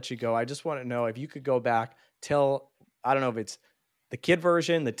 Before I let you go, I just want to know if you could go back, I don't know if it's the kid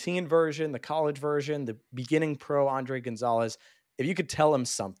version, the teen version, the college version, the beginning pro Andres Gonzales. If you could tell him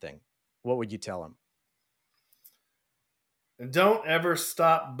something, what would you tell him? Don't ever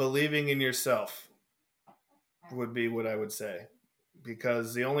stop believing in yourself would be what I would say.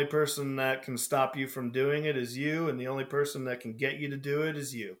 because the only person that can stop you from doing it is you, and the only person that can get you to do it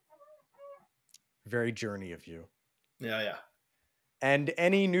is you. Very journey of you. Yeah. And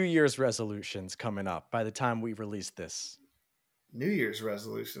any New Year's resolutions coming up by the time we release this? New Year's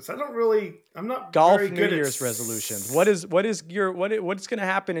resolutions. I'm not Golf very New good Year's at resolutions. What's going to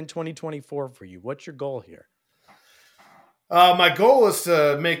happen in 2024 for you? What's your goal here? My goal is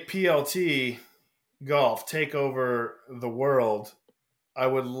to make PLT golf take over the world. I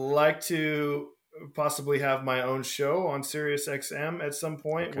would like to possibly have my own show on SiriusXM at some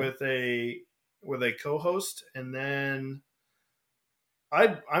point with a co-host, and then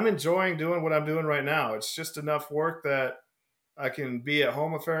I'm enjoying doing what I'm doing right now. It's just enough work that I can be at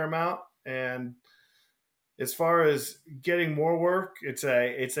home a fair amount, and as far as getting more work, it's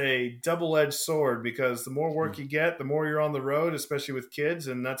a double-edged sword, because the more work you get, the more you're on the road, especially with kids,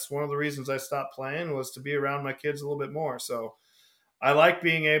 and that's one of the reasons I stopped playing, was to be around my kids a little bit more. So I like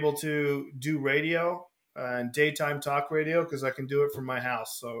being able to do radio and daytime talk radio, because I can do it from my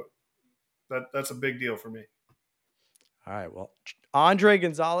house. So that's a big deal for me. All right. Well, Andre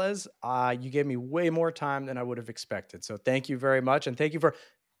Gonzales, you gave me way more time than I would have expected. So thank you very much. And thank you for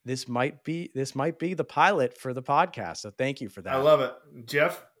this might be the pilot for the podcast. So thank you for that. I love it.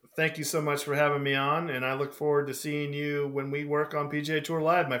 Jeff, thank you so much for having me on. And I look forward to seeing you when we work on PGA Tour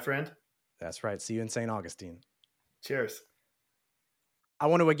Live, my friend. That's right. See you in St. Augustine. Cheers. I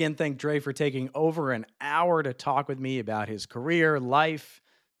want to again thank Dre for taking over an hour to talk with me about his career, life,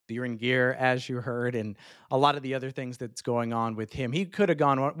 beer and gear, as you heard, and a lot of the other things that's going on with him. We could have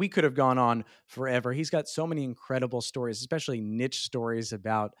gone on forever. He's got so many incredible stories, especially niche stories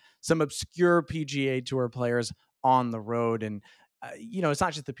about some obscure PGA Tour players on the road. And, it's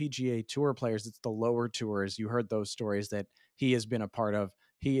not just the PGA Tour players, it's the lower tours. You heard those stories that he has been a part of.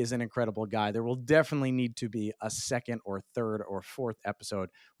 He is an incredible guy. There will definitely need to be a second or third or fourth episode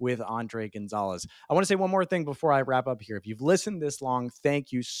with Andre Gonzales. I want to say one more thing before I wrap up here. If you've listened this long,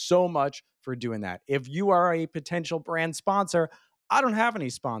 thank you so much for doing that. If you are a potential brand sponsor, I don't have any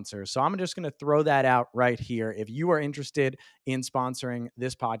sponsors, so I'm just going to throw that out right here. If you are interested in sponsoring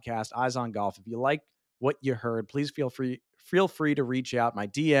this podcast, Eyes on Golf, if you like what you heard, please feel free to reach out. My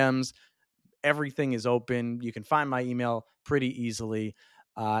DMs, everything is open. You can find my email pretty easily.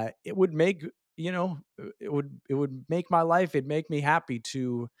 It would make, it would make my life. It'd make me happy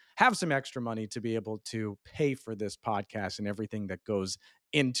to have some extra money to be able to pay for this podcast and everything that goes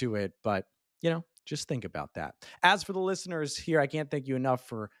into it. But, just think about that. As for the listeners here, I can't thank you enough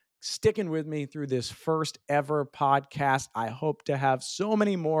for sticking with me through this first ever podcast. I hope to have so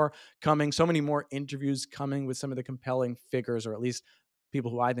many more coming, so many more interviews coming with some of the compelling figures, or at least people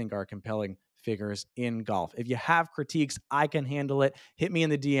who I think are compelling figures in golf. If you have critiques, I can handle it. Hit me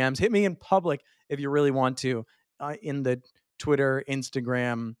in the DMs. Hit me in public if you really want to, in the Twitter,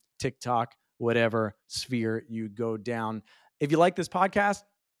 Instagram, TikTok, whatever sphere you go down. If you like this podcast,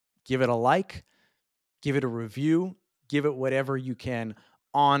 give it a like, give it a review, give it whatever you can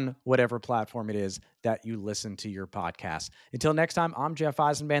on whatever platform it is that you listen to your podcast. Until next time, I'm Jeff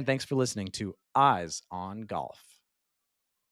Eisenband. Thanks for listening to Eyes on Golf.